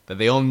that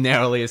they all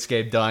narrowly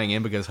escape dying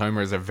in because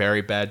Homer is a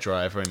very bad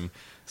driver and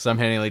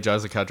somehow nearly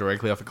drives the car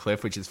directly off a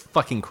cliff, which is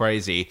fucking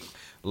crazy.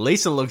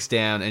 Lisa looks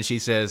down and she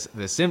says,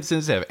 "The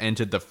Simpsons have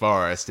entered the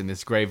forest," in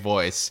this great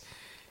voice.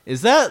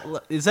 Is that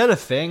a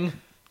thing?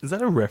 Is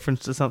that a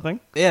reference to something?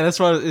 Yeah, that's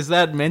what. Is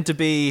that meant to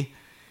be,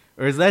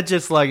 or is that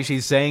just like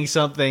she's saying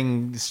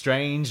something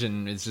strange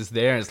and it's just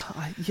there? And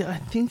it's, I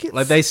think it's...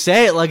 like they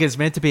say it like it's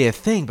meant to be a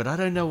thing, but I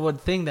don't know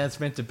what thing that's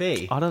meant to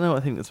be. I don't know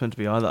what I think that's meant to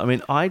be either. I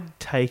mean, I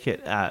take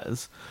it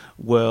as,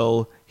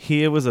 well,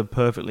 here was a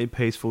perfectly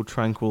peaceful,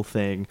 tranquil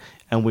thing,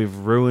 and we've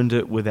ruined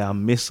it with our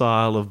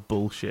missile of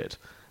bullshit.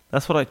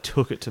 That's what I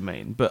took it to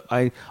mean. But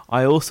I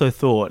also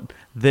thought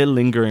they're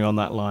lingering on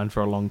that line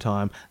for a long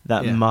time.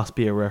 That Yeah. must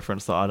be a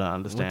reference that I don't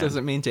understand. What does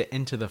it mean to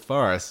enter the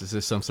forest? Is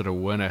this some sort of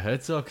Werner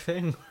Herzog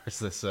thing? Or is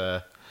this,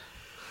 I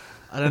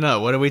don't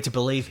know. What are we to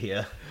believe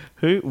here?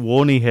 Who?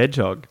 Warnie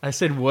Hedgehog. I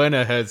said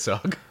Werner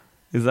Herzog.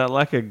 Is that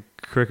like a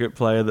cricket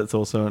player that's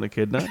also an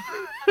echidna?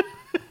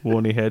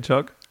 Warnie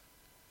Hedgehog?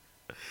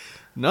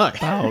 No.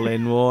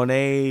 Bowling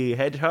Warnie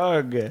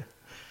Hedgehog.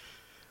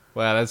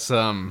 Wow, that's,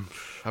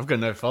 I've got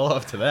no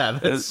follow-up to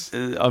that. That's,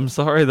 I'm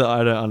sorry that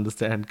I don't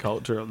understand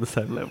culture on the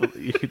same level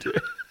that you do.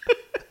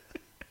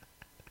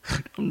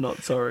 I'm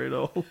not sorry at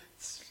all.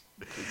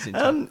 Do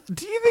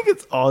you think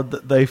it's odd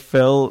that they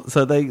fell...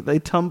 So they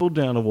tumbled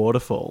down a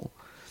waterfall,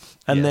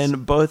 and Yes.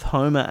 then both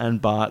Homer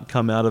and Bart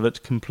come out of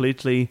it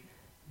completely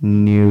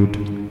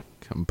nude.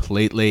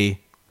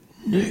 completely...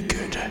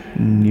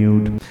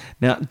 Nude.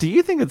 Now, do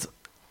you think it's...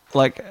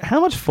 Like, how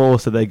much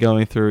force are they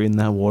going through in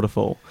that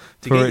waterfall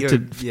To for get it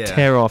to your- yeah.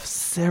 tear off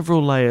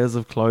several layers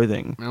of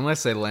clothing?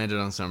 Unless they landed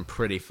on some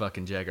pretty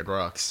fucking jagged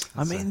rocks.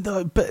 I mean,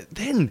 though, but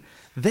then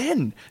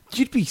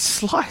you'd be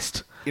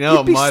sliced. You know you'd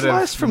what be might have-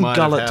 sliced from might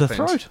have gullet to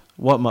happened? throat.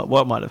 What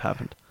might have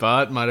happened?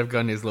 Bart might have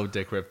gotten his little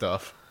dick ripped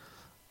off.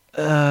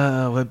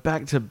 We're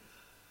back to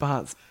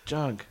Bart's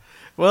jug.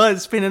 Well,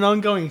 it's been an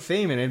ongoing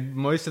theme in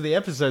most of the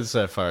episodes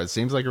so far. It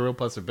seems like a real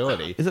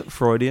possibility. Is it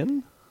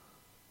Freudian?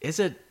 Is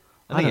it?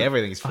 I I think don't-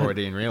 everything's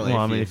Freudian, really.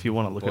 Well, I mean, if you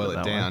want to look boil at it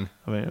that down.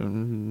 way. I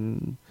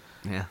mean,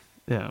 Yeah.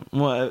 yeah.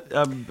 Well,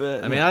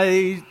 but, I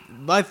mean,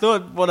 I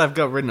thought what I've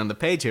got written on the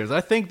page here is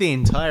I think the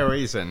entire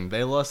reason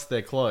they lost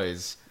their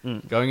clothes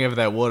going over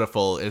that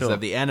waterfall is Sure.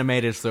 that the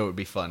animators thought it would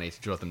be funny to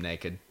draw them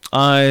naked.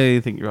 I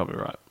think you're probably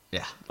right.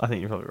 Yeah. I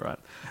think you're probably right.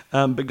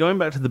 But going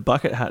back to the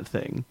bucket hat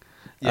thing,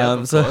 Yeah,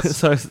 of course.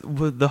 So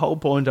the whole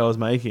point I was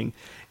making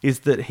is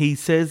that he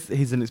says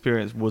he's an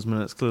experienced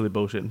woodsman. It's clearly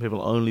bullshit, and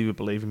people only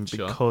believe him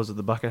Sure. because of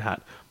the bucket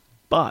hat.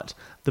 But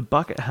the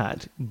bucket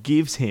hat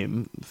gives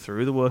him,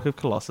 through the work of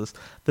Colossus,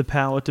 the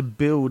power to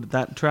build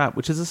that trap,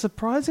 which is a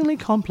surprisingly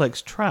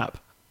complex trap.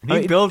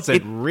 He builds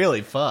it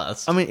really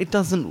fast. I mean, it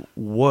doesn't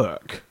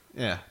work,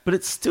 yeah. but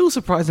it's still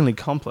surprisingly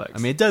complex. I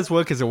mean, it does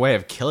work as a way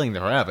of killing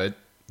the rabbit.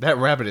 That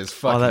rabbit is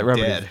fucking that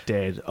rabbit dead. is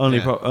dead. Only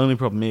Yeah. only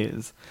problem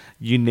is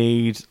you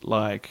need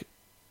like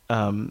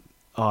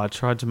I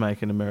tried to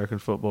make an American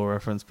football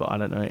reference, but I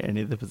don't know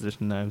any of the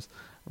position names.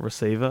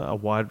 Receiver, a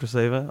wide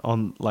receiver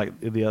on like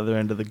the other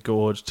end of the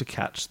gorge to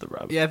catch the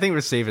rabbit. Yeah, I think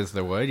receiver's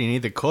the word. You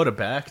need the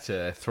quarterback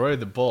to throw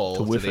the ball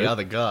to whiff the it.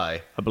 other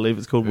guy, I believe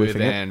it's called who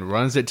whiffing it. then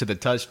runs it to the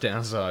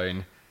touchdown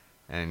zone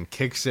and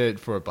kicks it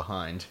for a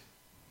behind.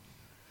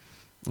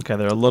 Okay,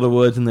 there are a lot of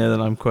words in there that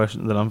I'm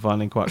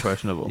finding quite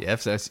questionable.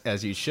 Yes,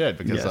 as you should,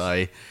 because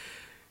Yes.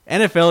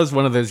 NFL is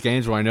one of those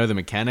games where I know the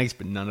mechanics,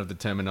 but none of the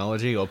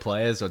terminology or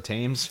players or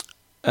teams.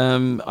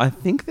 I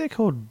think they're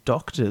called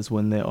doctors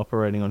when they're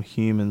operating on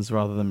humans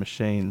rather than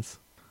machines.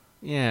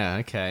 Yeah,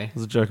 okay.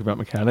 There's a joke about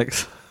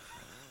mechanics.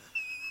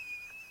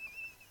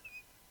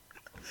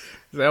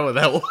 Is that what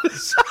that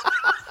was?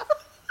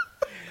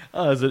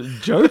 Oh, is it a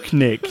joke,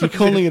 Nick? You're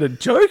calling it a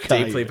joke, are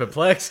Deeply you?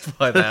 perplexed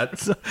by that.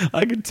 So,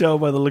 I can tell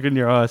by the look in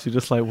your eyes. You're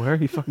just like, where are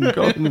you fucking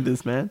going with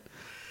this, man?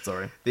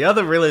 Sorry. The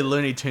other really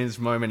Looney Tunes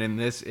moment in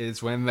this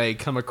is when they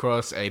come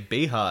across a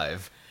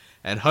beehive,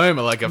 and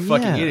Homer, like a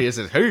fucking Yeah. idiot,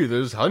 says, "Hey,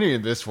 there's honey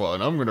in this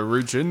one. I'm gonna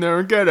reach in there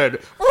and get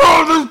it."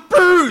 Oh,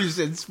 there's booze!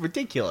 It's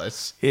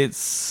ridiculous. It's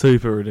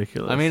super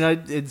ridiculous. I mean,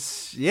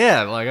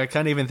 like I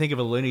can't even think of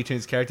a Looney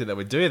Tunes character that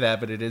would do that,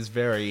 but it is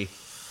very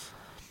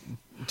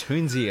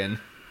Toonsian.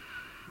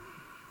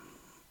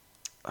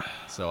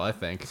 So I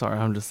think. sorry,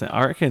 I'm just saying.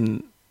 I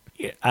reckon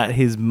at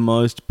his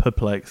most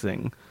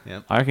perplexing,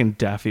 Yep. I reckon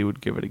Daffy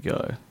would give it a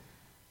go.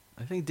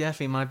 I think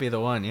Daffy might be the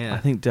one, yeah. I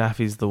think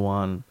Daffy's the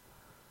one.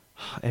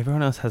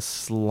 Everyone else has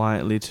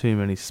slightly too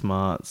many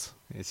smarts.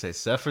 You say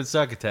Safford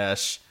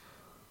Succotash.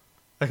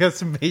 I got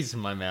some bees in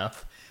my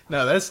mouth.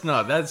 No, that's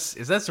not.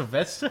 Is that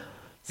Sylvester?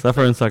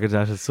 Suffer and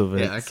Succotash is Yeah,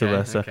 okay,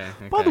 Sylvester. okay.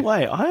 By the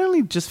way, I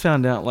only just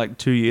found out like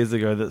 2 years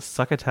ago that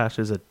Succotash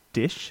is a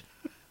dish.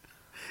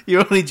 You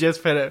only just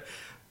found out.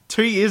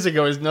 2 years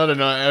ago is not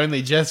an I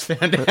only just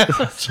found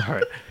out.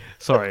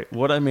 Sorry.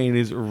 What I mean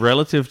is,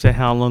 relative to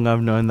how long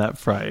I've known that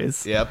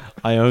phrase, Yep.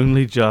 I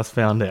only just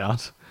found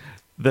out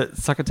that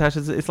succotash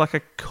it's like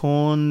a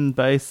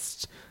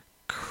corn-based,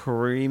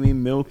 creamy,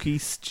 milky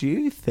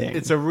stew thing.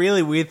 It's a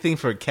really weird thing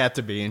for a cat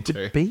to be into.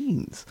 with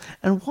beans.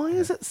 And why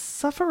is it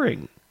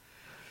suffering?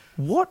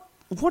 What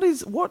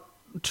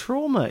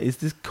trauma is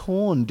this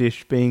corn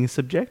dish being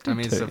subjected I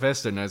mean, to?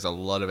 Sylvester knows a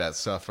lot about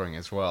suffering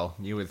as well.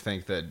 You would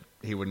think that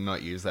he would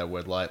not use that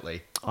word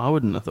lightly. I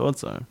wouldn't have thought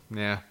so.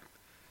 Yeah.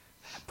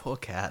 Poor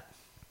cat.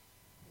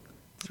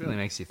 This really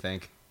makes you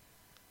think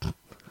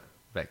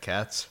about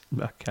cats.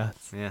 About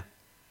cats. Yeah.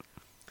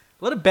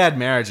 A lot of bad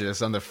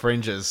marriages on the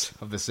fringes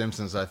of The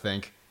Simpsons, I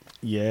think.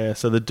 Yeah,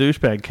 so the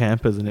douchebag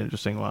camper is an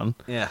interesting one.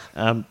 Yeah.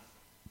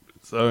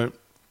 So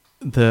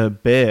the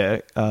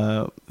bear,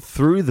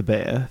 through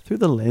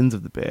the lens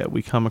of the bear,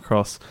 we come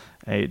across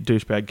a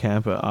douchebag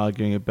camper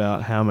arguing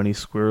about how many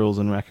squirrels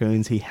and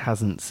raccoons he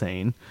hasn't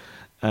seen,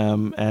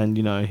 and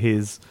you know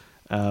his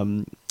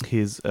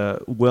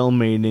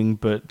well-meaning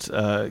but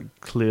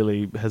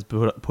clearly has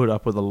put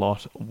up with a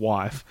lot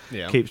wife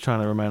Yeah. keeps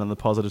trying to remain on the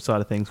positive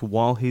side of things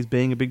while he's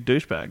being a big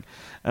douchebag.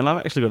 And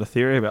I've actually got a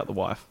theory about the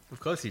wife. Of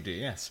course you do,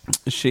 yes.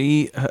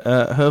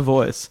 Her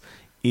voice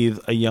is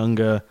a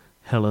younger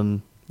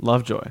Helen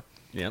Lovejoy.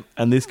 Yep.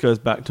 And this goes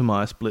back to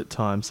my split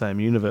time, same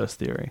universe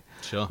theory.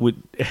 Sure.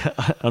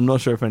 I'm not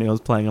sure if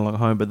anyone's playing along at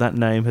home, but that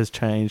name has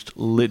changed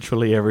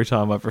literally every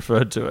time I've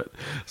referred to it.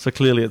 So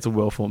clearly it's a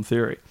well-formed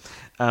theory.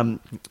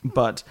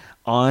 But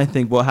I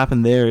think what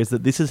happened there is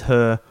that this is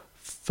her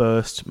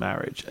first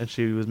marriage, and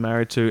she was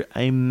married to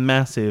a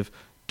massive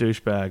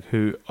douchebag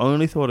who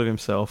only thought of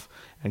himself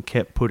and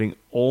kept putting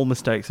all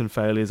mistakes and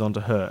failures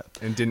onto her.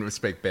 And didn't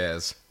respect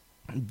bears.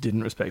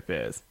 Didn't respect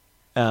bears.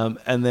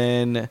 And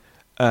then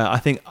I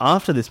think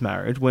after this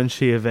marriage, when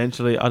she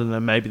eventually, I don't know,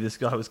 maybe this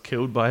guy was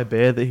killed by a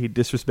bear that he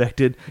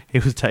disrespected, he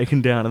was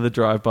taken down in the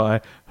drive-by,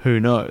 who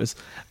knows.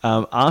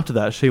 After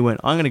that, she went,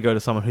 I'm going to go to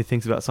someone who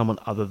thinks about someone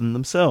other than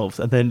themselves,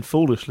 and then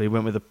foolishly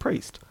went with a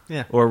priest.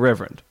 Yeah. Or a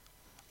reverend.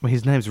 I mean,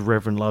 his name's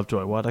Reverend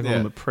Lovejoy. Why'd I call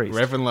him a priest?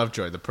 Reverend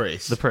Lovejoy, the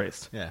priest. The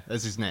priest. Yeah,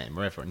 that's his name,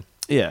 Reverend.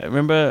 Yeah,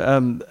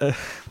 remember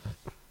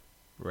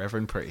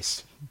Reverend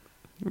Priest.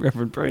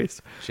 Reverend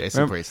Priest?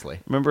 Jason Priestley.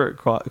 Remember at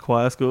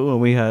choir school when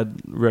we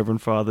had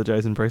Reverend Father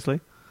Jason Priestley?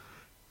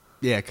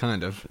 Yeah,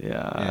 kind of.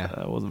 Yeah,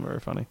 that wasn't very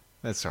funny.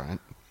 That's all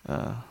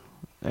right.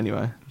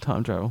 Anyway,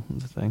 time travel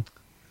is a thing.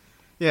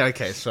 Yeah,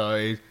 okay,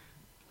 so...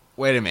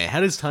 Wait a minute, how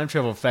does time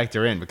travel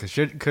factor in? Because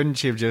couldn't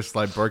she have just,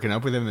 like, broken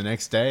up with him the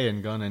next day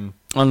and gone and...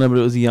 Oh no, but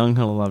it was a young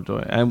Helen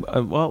Lovejoy. And,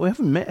 well, we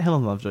haven't met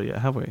Helen Lovejoy yet,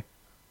 have we?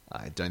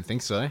 I don't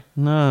think so.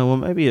 No, well,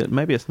 maybe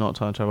it's not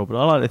time travel, but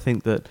I like to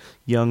think that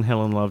young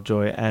Helen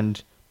Lovejoy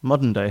and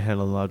modern day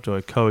Helen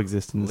Lovejoy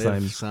coexist in the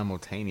Live same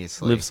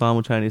simultaneously. live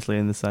simultaneously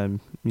in the same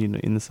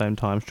in the same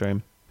time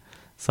stream.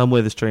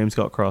 Somewhere the streams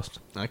got crossed.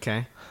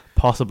 Okay.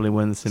 Possibly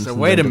when the Simpsons. So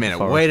wait a entered the minute,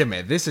 forest. wait a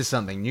minute. This is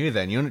something new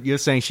then. You're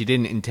saying she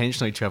didn't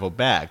intentionally travel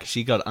back.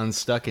 She got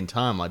unstuck in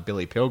time like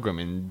Billy Pilgrim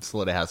in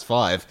Slaughterhouse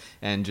 5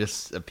 and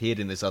just appeared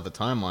in this other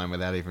timeline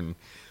without even...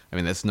 I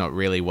mean, that's not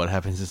really what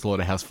happens in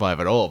Slaughterhouse 5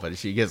 at all, but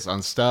she gets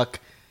unstuck.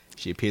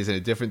 She appears in a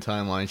different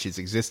timeline. She's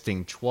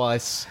existing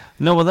twice.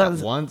 No, well, at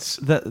that's once.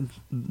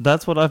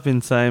 that's what I've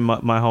been saying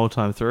my whole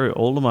time through.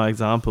 All of my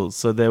examples.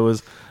 So there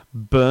was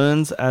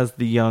Burns as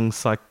the young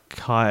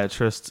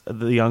psychiatrist,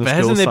 the young. But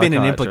school hasn't there been an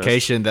psychiatrist.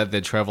 implication that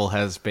the travel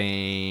has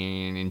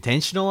been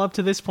intentional up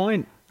to this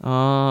point?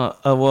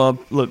 Well,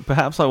 look,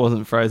 perhaps I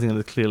wasn't phrasing it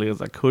as clearly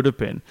as I could have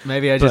been.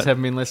 Maybe I just But-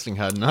 haven't been listening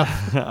hard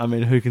enough. I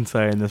mean, who can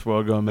say in this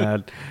world gone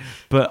mad?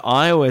 But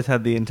I always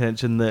had the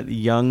intention that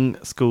young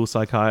school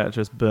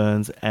psychiatrist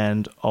Burns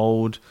and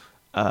old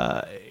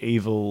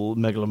evil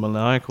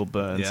megalomaniacal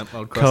Burns, Yep,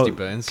 old crusty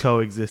Burns.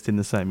 coexist in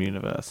the same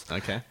universe.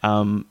 Okay.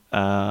 Young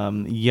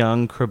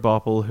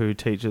Krabappel who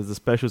teaches the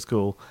special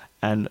school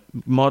and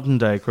modern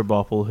day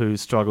Krabappel who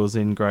struggles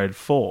in grade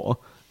 4.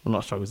 Well,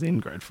 not struggles in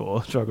grade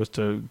 4, struggles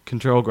to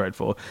control grade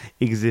 4,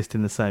 exist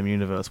in the same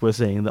universe. We're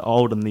seeing the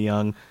old and the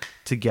young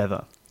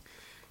together.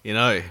 You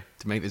know,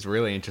 to make this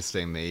really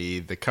interesting,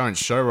 the current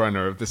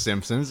showrunner of The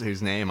Simpsons,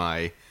 whose name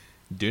I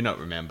do not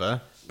remember,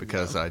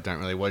 because I don't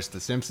really watch The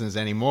Simpsons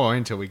anymore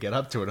until we get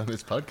up to it on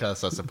this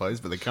podcast, I suppose,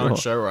 but the current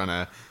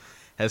showrunner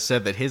has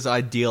said that his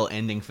ideal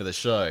ending for the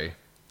show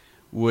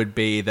would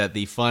be that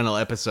the final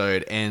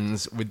episode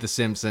ends with The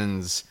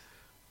Simpsons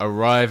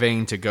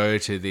arriving to go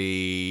to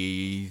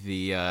the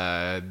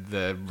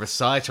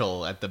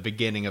recital at the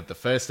beginning of the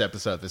first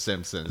episode of The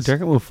Simpsons. Do you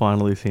reckon we'll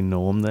finally see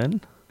Norm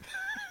then?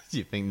 Do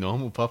you think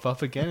Norm will pop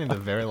up again in the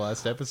very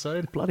last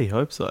episode? Bloody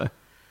hope so.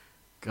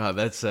 God,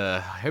 that's I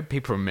hope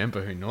people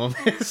remember who Norm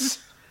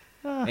is.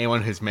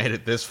 Anyone who's made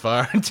it this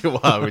far into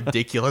our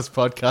ridiculous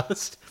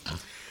podcast.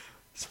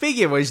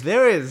 Speaking of which,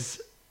 there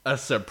is a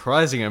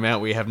surprising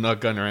amount we have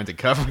not gone around to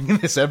covering in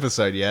this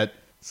episode yet.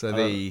 So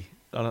I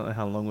don't know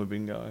how long we've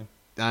been going.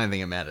 I don't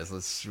think it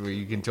matters.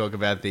 You can talk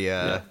about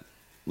the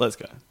Let's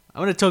go. I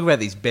want to talk about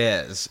these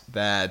bears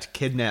that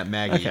kidnap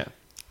Maggie. Okay.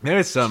 There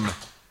is some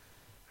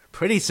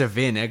pretty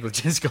severe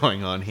negligence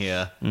going on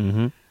here.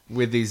 Mm-hmm.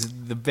 With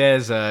the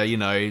bears,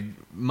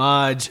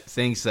 Marge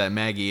thinks that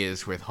Maggie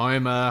is with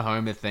Homer.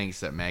 Homer thinks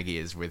that Maggie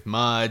is with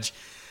Marge.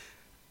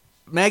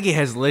 Maggie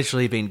has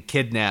literally been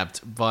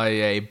kidnapped by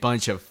a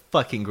bunch of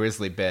fucking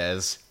grizzly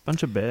bears.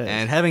 Bunch of bears.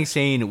 And having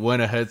seen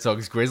Werner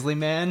Herzog's Grizzly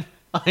Man,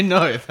 I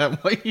know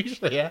that what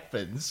usually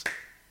happens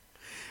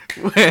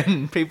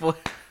when people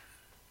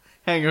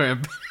hang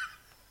around...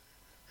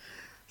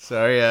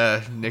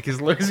 Sorry, Nick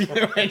is losing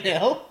it right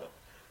now.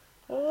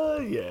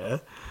 yeah.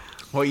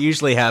 What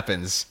usually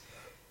happens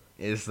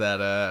is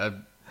that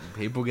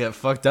people get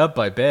fucked up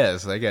by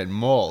bears. They get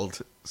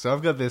mauled. So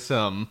I've got this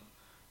look,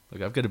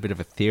 I've got a bit of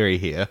a theory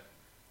here.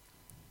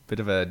 Bit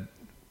of a...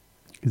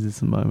 Is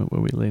this a moment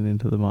where we lean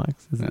into the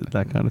mics? Is it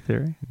that kind of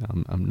theory?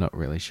 I'm not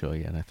really sure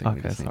yet. I think we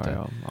Okay, just need sorry.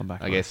 to... I'm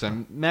back. Okay,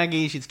 so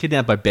Maggie, she's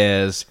kidnapped by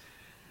bears.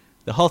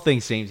 The whole thing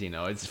seems,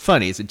 it's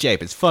funny, it's a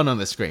jape, it's fun on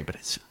the screen, but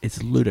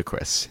it's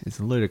ludicrous. It's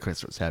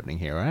ludicrous what's happening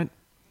here, right?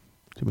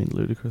 Do you mean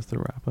Ludacris the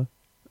rapper?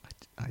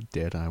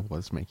 I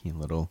was making a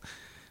little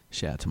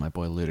shout out to my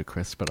boy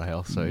Ludacris, but I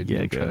also Yeah,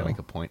 try to girl. make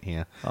a point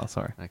here. Oh,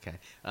 sorry. Okay.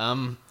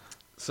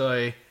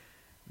 So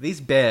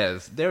these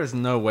bears, there is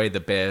no way the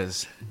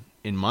bears,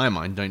 in my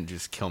mind, don't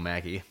just kill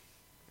Maggie.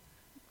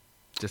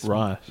 Just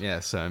Right. Yeah.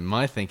 So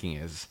my thinking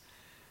is,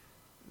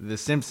 the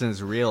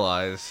Simpsons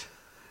realize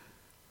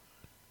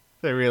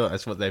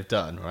what they've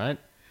done, right?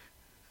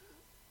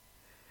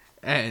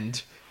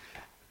 And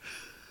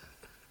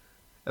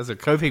as a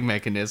coping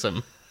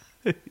mechanism,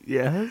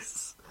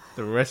 Yes.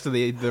 the rest of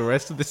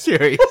the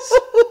series.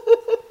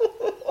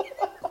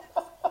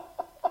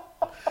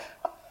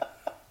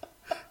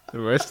 The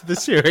rest of the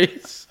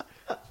series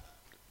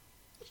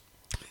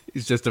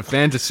is just a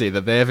fantasy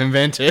that they have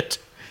invented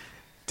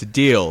to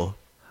deal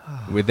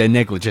with their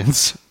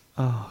negligence.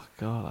 Oh,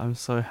 God. I'm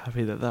so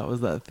happy that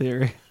was that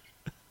theory.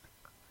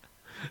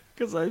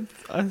 Because I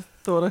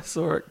thought I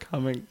saw it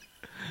coming.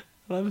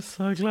 And I'm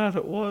so glad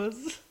it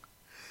was.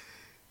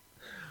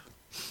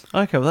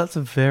 Okay, well, that's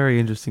a very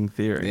interesting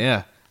theory.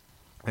 Yeah,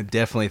 I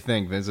definitely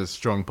think there's a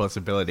strong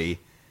possibility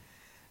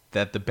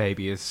that the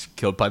baby is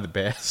killed by the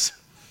bears.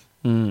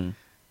 Mm.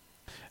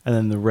 And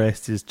then the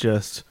rest is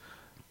just...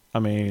 I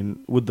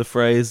mean, would the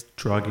phrase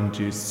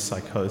drug-induced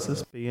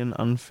psychosis be an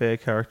unfair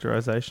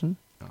characterization?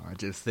 I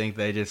just think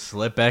they just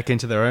slip back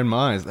into their own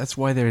minds. That's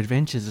why their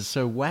adventures are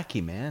so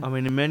wacky, man. I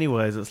mean, in many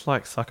ways, it's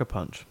like Sucker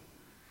Punch.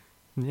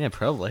 Yeah,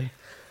 probably.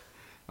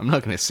 I'm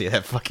not going to see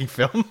that fucking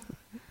film.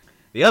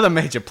 The other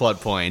major plot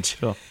point,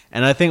 Sure.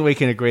 and I think we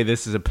can agree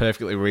this is a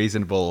perfectly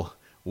reasonable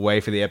way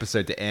for the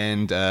episode to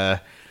end.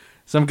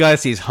 Some guy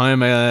sees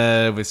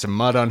Homer with some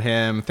mud on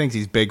him, thinks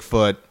he's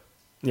Bigfoot.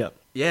 Yep.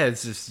 Yeah,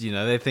 it's just,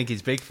 they think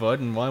he's Bigfoot,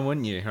 and why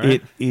wouldn't you, right?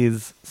 It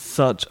is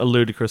such a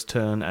ludicrous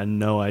turn, and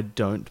no, I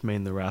don't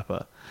mean the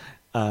rapper.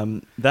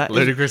 That is-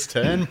 Ludicrous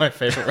Turn, my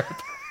favorite rapper.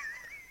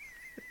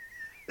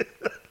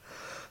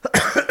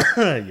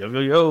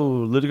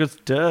 yo, ludicrous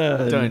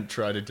turn. Don't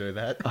try to do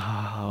that.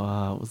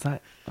 Was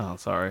that? Oh,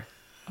 sorry.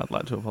 I'd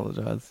like to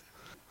apologize.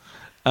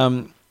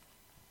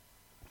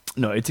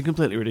 No, it's a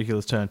completely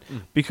ridiculous turn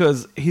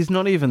because he's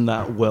not even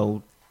that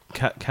well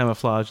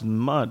camouflaged in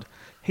the mud.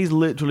 He's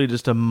literally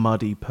just a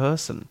muddy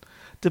person.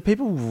 Do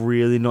people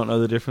really not know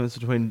the difference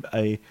between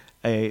a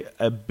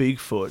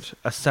Bigfoot,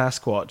 a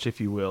Sasquatch, if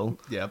you will?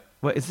 Yep.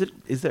 Wait, is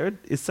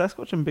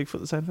Sasquatch and Bigfoot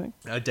the same thing?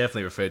 I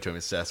definitely referred to him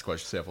as Sasquatch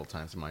several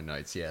times in my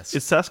notes, yes.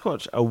 Is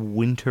Sasquatch a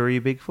wintry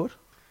Bigfoot?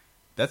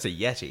 That's a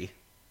Yeti.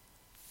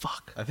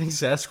 Fuck. I think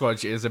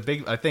Sasquatch is I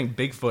think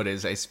Bigfoot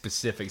is a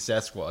specific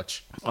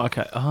Sasquatch.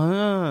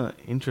 Okay.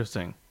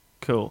 Interesting.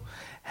 Cool.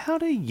 How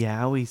do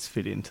Yowies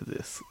fit into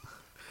this?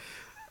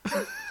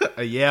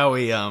 A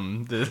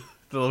Yowie, the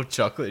little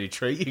chocolatey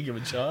treat you give a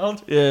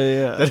child.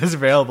 Yeah. That is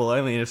available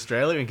only in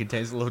Australia and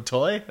contains a little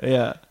toy.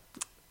 Yeah.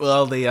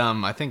 Well,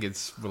 I think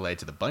it's related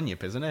to the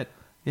bunyip, isn't it?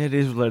 Yeah, it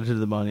is related to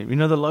the bunyip. You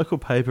know, the local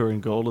paper in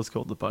Gaul is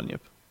called the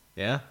bunyip.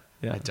 Yeah?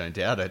 Yeah. I don't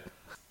doubt it.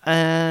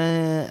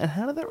 And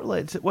how did that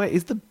relate to... Wait,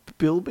 is the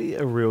bilby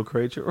a real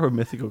creature or a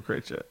mythical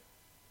creature?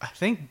 I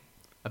think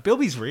a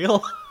bilby's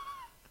real.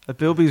 A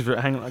bilby's...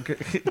 Hang on,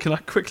 can I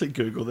quickly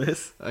Google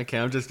this? Okay,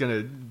 I'm just going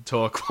to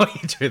talk while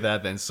you do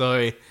that then.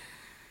 So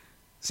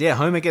yeah,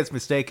 Homer gets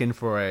mistaken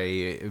for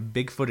a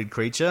big-footed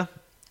creature.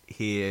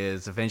 He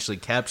is eventually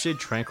captured,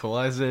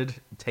 tranquilized,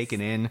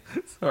 taken in.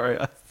 Sorry,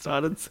 I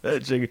started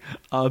searching,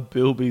 are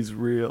bilbies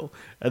real?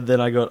 And then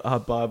I got, are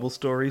Bible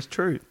stories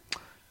true?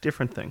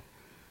 Different thing.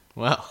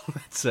 Well,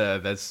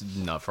 that's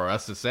not for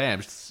us to say.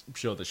 I'm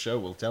sure the show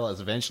will tell us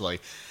eventually.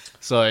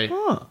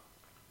 So,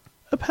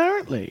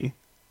 Apparently,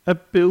 a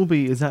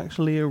bilby is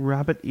actually a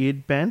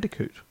rabbit-eared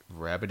bandicoot.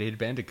 rabbit-eared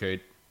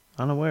bandicoot.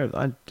 Unaware of that.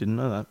 I didn't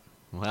know that.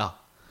 Wow.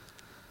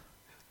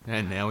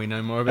 And now we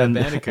know more about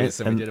bandicoots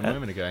than we did a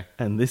moment ago.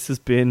 And this has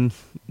been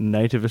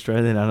Native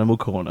Australian Animal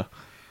Corner.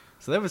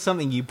 So that was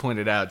something you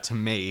pointed out to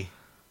me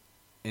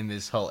in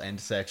this whole end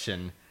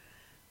section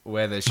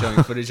where they're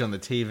showing footage on the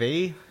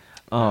TV.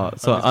 Oh,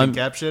 so Homer's been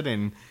captured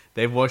and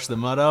they've washed the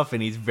mud off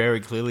and he's very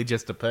clearly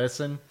just a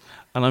person.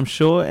 And I'm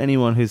sure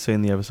anyone who's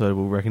seen the episode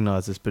will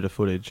recognise this bit of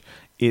footage.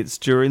 It's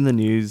during the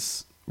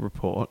news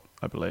report,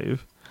 I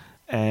believe,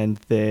 and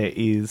there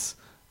is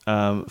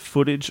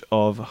footage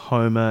of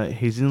Homer.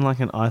 He's in like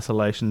an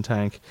isolation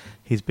tank.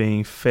 He's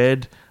being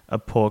fed a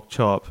pork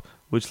chop,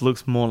 which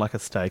looks more like a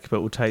steak,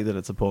 but we'll take that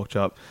it's a pork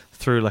chop,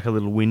 through like a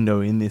little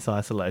window in this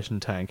isolation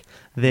tank.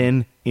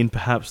 Then, in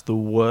perhaps the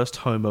worst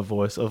Homer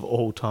voice of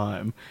all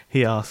time,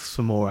 he asks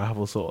for more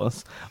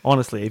applesauce.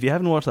 Honestly, if you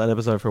haven't watched that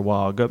episode for a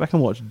while, go back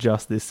and watch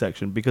just this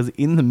section, because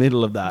in the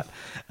middle of that,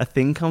 a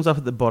thing comes up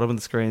at the bottom of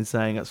the screen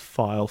saying it's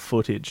file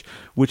footage,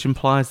 which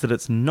implies that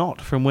it's not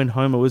from when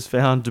Homer was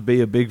found to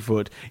be a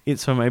Bigfoot,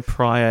 it's from a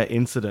prior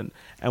incident.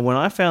 And when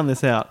I found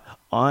this out,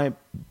 I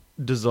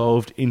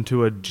dissolved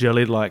into a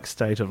jelly-like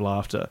state of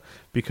laughter,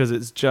 because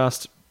it's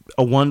just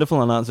a wonderful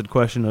unanswered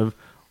question of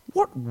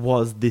what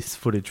was this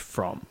footage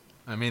from?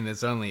 I mean,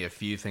 there's only a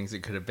few things it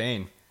could have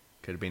been.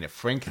 Could have been a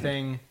Frink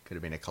thing. Could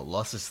have been a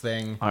Colossus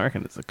thing. I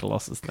reckon it's a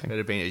Colossus thing. Could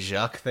have been a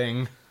Jacques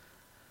thing.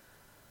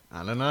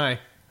 I don't know.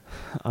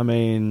 I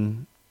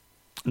mean,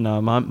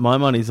 no, my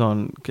money's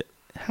on...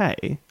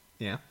 Hey,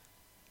 Yeah.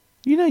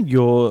 you know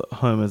your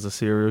Homer's a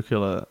serial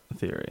killer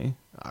theory?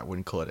 I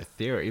wouldn't call it a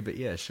theory, but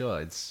yeah, sure.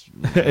 It's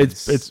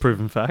It's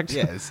proven fact.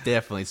 yeah, it's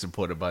definitely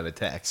supported by the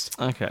text.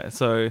 Okay,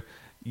 so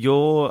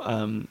your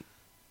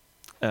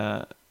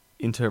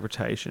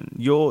interpretation,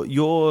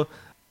 your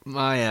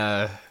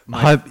My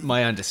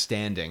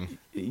understanding.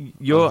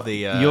 your Of the,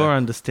 your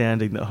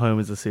understanding that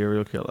Homer's a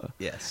serial killer,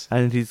 Yes.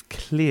 and it is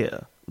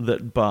clear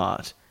that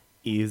Bart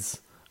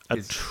is a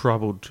Is-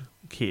 troubled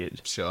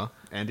kid. Sure.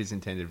 And his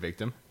intended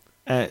victim.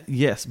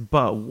 Yes,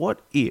 but what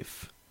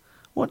if,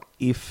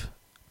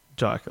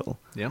 Jekyll,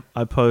 Yep.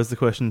 I pose the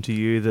question to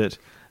you that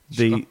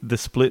Sure. the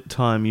split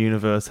time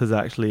universe has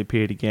actually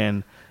appeared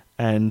again,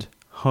 and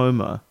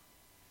Homer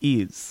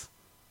is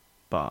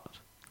Bart.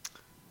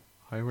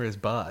 Homer is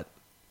Bart.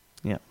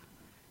 Yeah.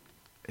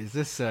 Is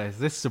this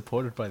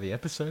supported by the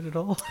episode at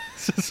all?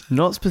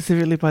 Not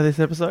specifically by this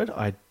episode,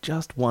 I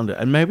just wonder.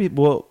 And maybe,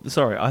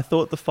 I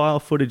thought the file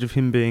footage of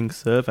him being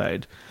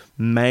surveyed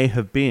may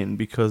have been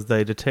because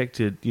they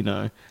detected,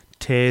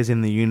 tears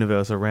in the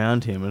universe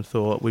around him and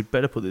thought, we'd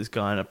better put this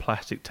guy in a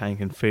plastic tank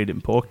and feed him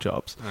pork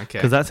chops. Okay.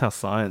 Because that's how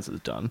science is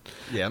done.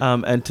 Yeah.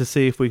 And to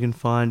see if we can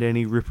find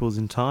any ripples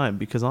in time,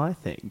 because I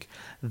think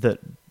that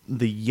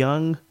the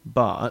young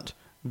Bart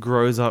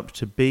grows up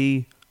to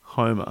be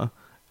Homer,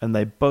 and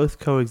they both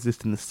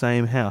coexist in the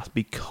same house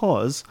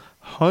because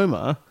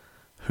Homer,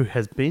 who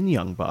has been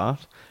young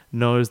Bart,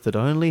 knows that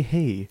only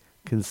he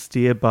can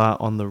steer Bart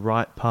on the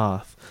right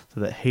path so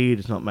that he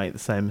does not make the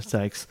same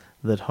mistakes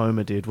that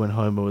Homer did when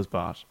Homer was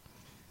Bart.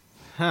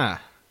 Huh.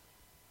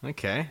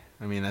 Okay.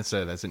 I mean, that's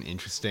an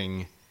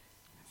interesting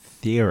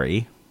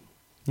theory.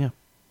 Yeah.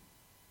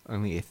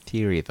 Only a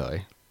theory, though.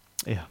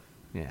 Yeah.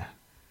 Yeah.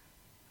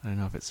 I don't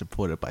know if it's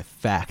supported by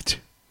fact.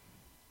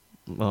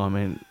 Well, I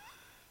mean,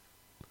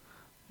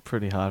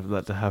 pretty hard for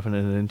that to happen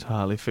in an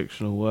entirely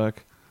fictional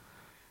work.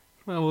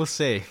 Well, we'll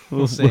see.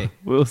 We'll see.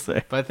 We'll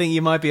see. But I think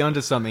you might be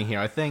onto something here.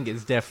 I think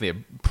it's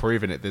definitely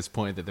proven at this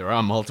point that there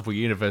are multiple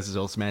universes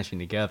all smashing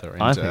together.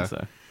 And, I think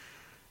so.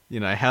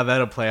 You know, how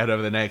that'll play out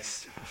over the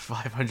next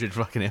 500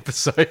 fucking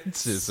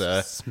episodes is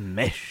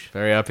Smash.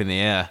 very up in the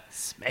air.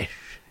 Smash.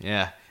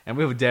 Yeah. And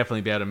we will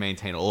definitely be able to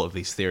maintain all of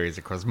these theories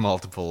across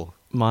multiple.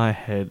 My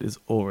head is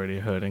already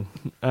hurting,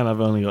 and I've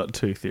only got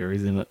 2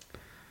 theories in it.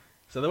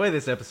 So the way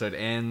this episode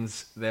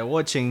ends, they're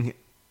watching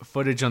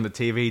footage on the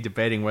TV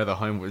debating whether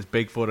Homer was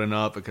Bigfoot or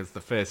not because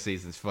the first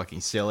season's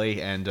fucking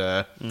silly, and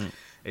a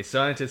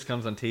scientist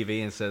comes on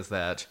TV and says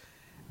that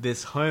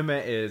this Homer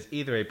is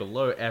either a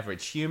below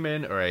average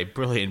human or a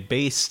brilliant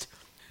beast,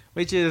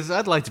 which is,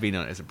 I'd like to be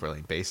known as a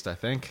brilliant beast, I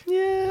think.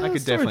 Yeah, I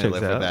could story definitely checks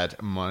live with out.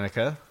 that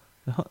moniker.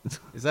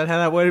 Is that how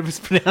that word was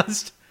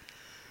pronounced?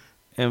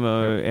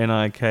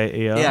 Monikeer.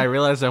 Yeah, I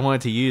realized I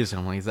wanted to use it.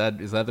 I'm like, is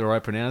that the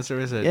right pronouncer,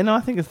 or is it? Yeah, no, I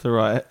think it's the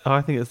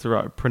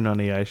right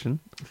pronunciation.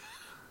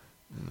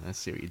 I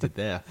see what you did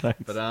there.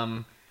 Thanks. But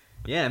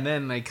yeah, and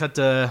then they cut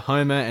to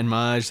Homer and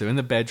Marge. They're in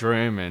the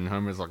bedroom, and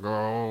Homer's like,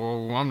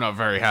 "Oh, I'm not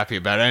very happy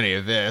about any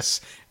of this."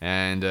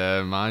 And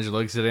Marge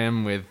looks at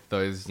him with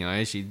those, you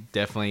know, she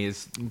definitely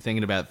is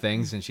thinking about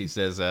things, and she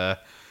says,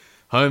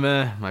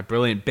 "Homer, my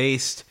brilliant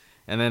beast."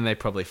 And then they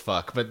probably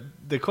fuck. But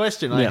the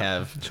question I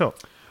have, Sure.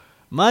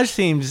 Marge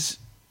seems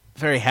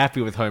very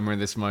happy with Homer in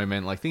this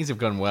moment. Like, things have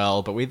gone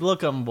well, but we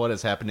look on what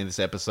has happened in this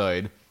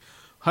episode.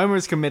 Homer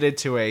is committed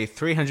to a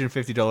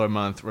 $350 a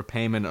month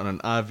repayment on an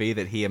RV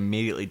that he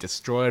immediately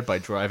destroyed by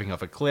driving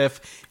off a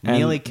cliff, And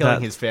nearly killing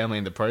that's- his family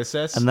in the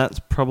process. And that's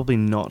probably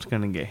not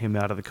going to get him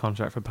out of the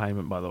contract for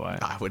payment, by the way.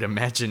 I would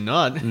imagine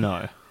not.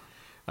 No.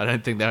 I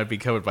don't think that would be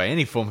covered by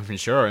any form of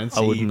insurance.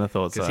 I wouldn't have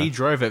thought so. Because he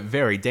drove it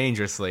very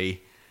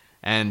dangerously,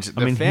 and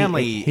the I mean,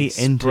 family he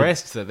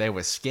expressed that they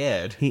were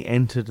scared. He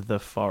entered the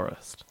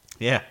forest.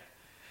 Yeah,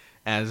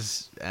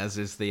 as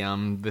is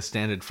the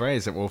standard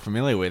phrase that we're all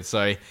familiar with.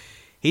 So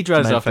he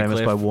drives Made off a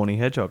famous cliff. by Warnie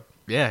Hedgehog.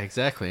 Yeah,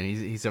 exactly. And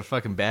he's a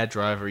fucking bad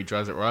driver. He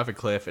drives it right off a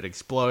cliff. It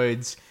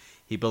explodes.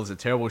 He builds a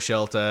terrible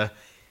shelter.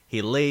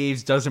 He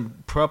leaves.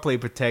 Doesn't properly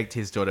protect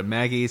his daughter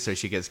Maggie, so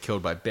she gets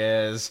killed by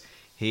bears.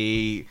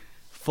 He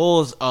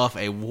falls off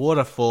a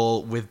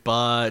waterfall with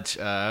Bart.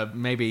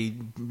 Maybe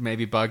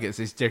Bart gets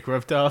his dick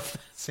ripped off.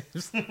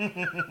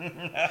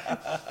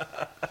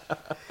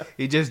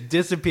 He just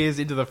disappears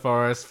into the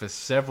forest for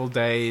several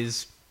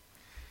days.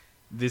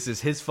 This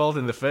is his fault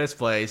in the first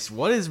place.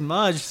 What is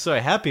Marge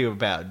so happy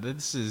about?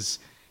 If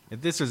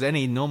this was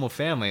any normal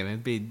family,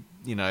 they'd be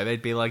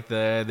like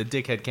the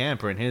dickhead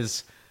camper and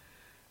his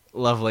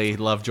lovely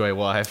Lovejoy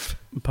wife.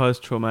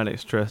 Post-traumatic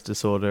stress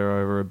disorder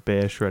over a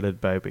bare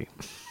shredded baby.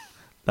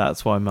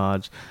 That's why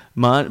Marge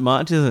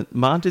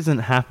isn't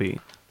happy.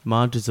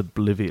 Marge is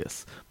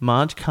oblivious.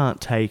 Marge can't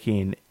take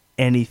in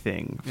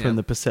anything from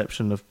the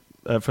perception of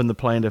from the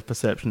plane of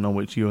perception on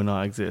which you and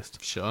I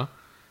exist. Sure.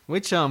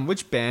 Which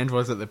band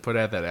was it that put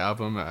out that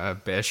album,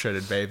 Bare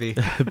Shredded Baby?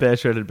 Bare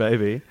shredded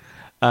baby.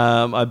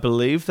 I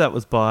believe that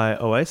was by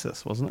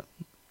Oasis, wasn't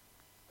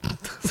it?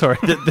 Sorry,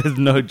 there's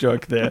no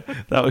joke there.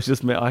 That was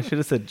just me. I should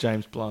have said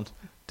James Blunt.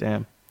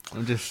 Damn.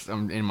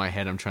 I'm in my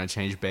head. I'm trying to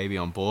change Baby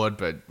on Board,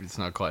 but it's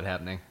not quite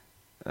happening.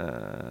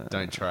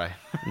 Don't try.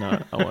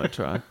 No, I won't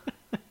try.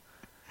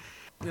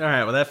 All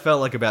right. Well, that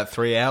felt like about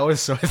 3 hours,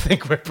 so I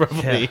think we're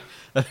probably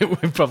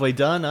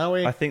done, are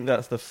we? I think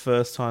that's the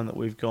first time that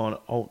we've gone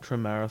ultra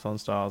marathon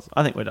styles.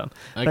 I think we're done.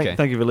 Okay.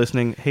 Thank you for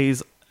listening.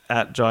 He's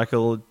at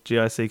Jickle,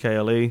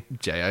 Gickle.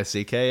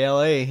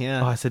 Jickle.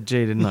 Yeah. Oh, I said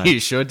G, didn't I? You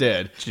sure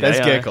did. That's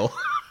J.I. Gickle.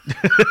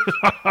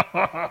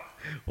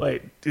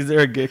 Wait, is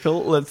there a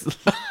Gickle?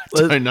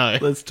 Don't know.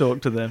 Let's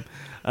talk to them.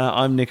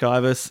 I'm Nick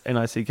Ibis,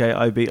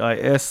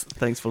 Nickibis.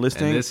 Thanks for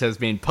listening. And this has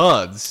been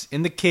Pods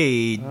in the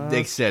Key,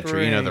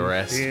 etc. You know the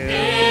rest. In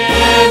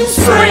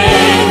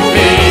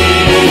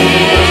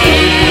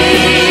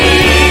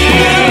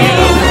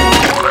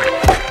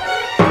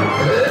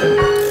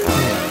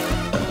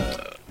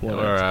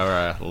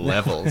Or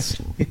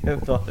levels. Yeah,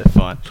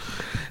 fine.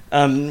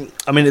 I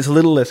mean, it's a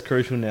little less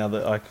crucial now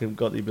that I've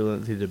got the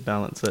ability to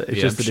balance it. It's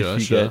Yeah, just that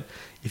sure.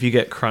 if you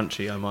get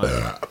crunchy, I might.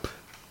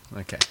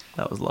 Okay.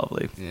 That was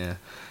lovely.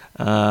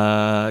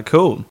 Yeah. Cool.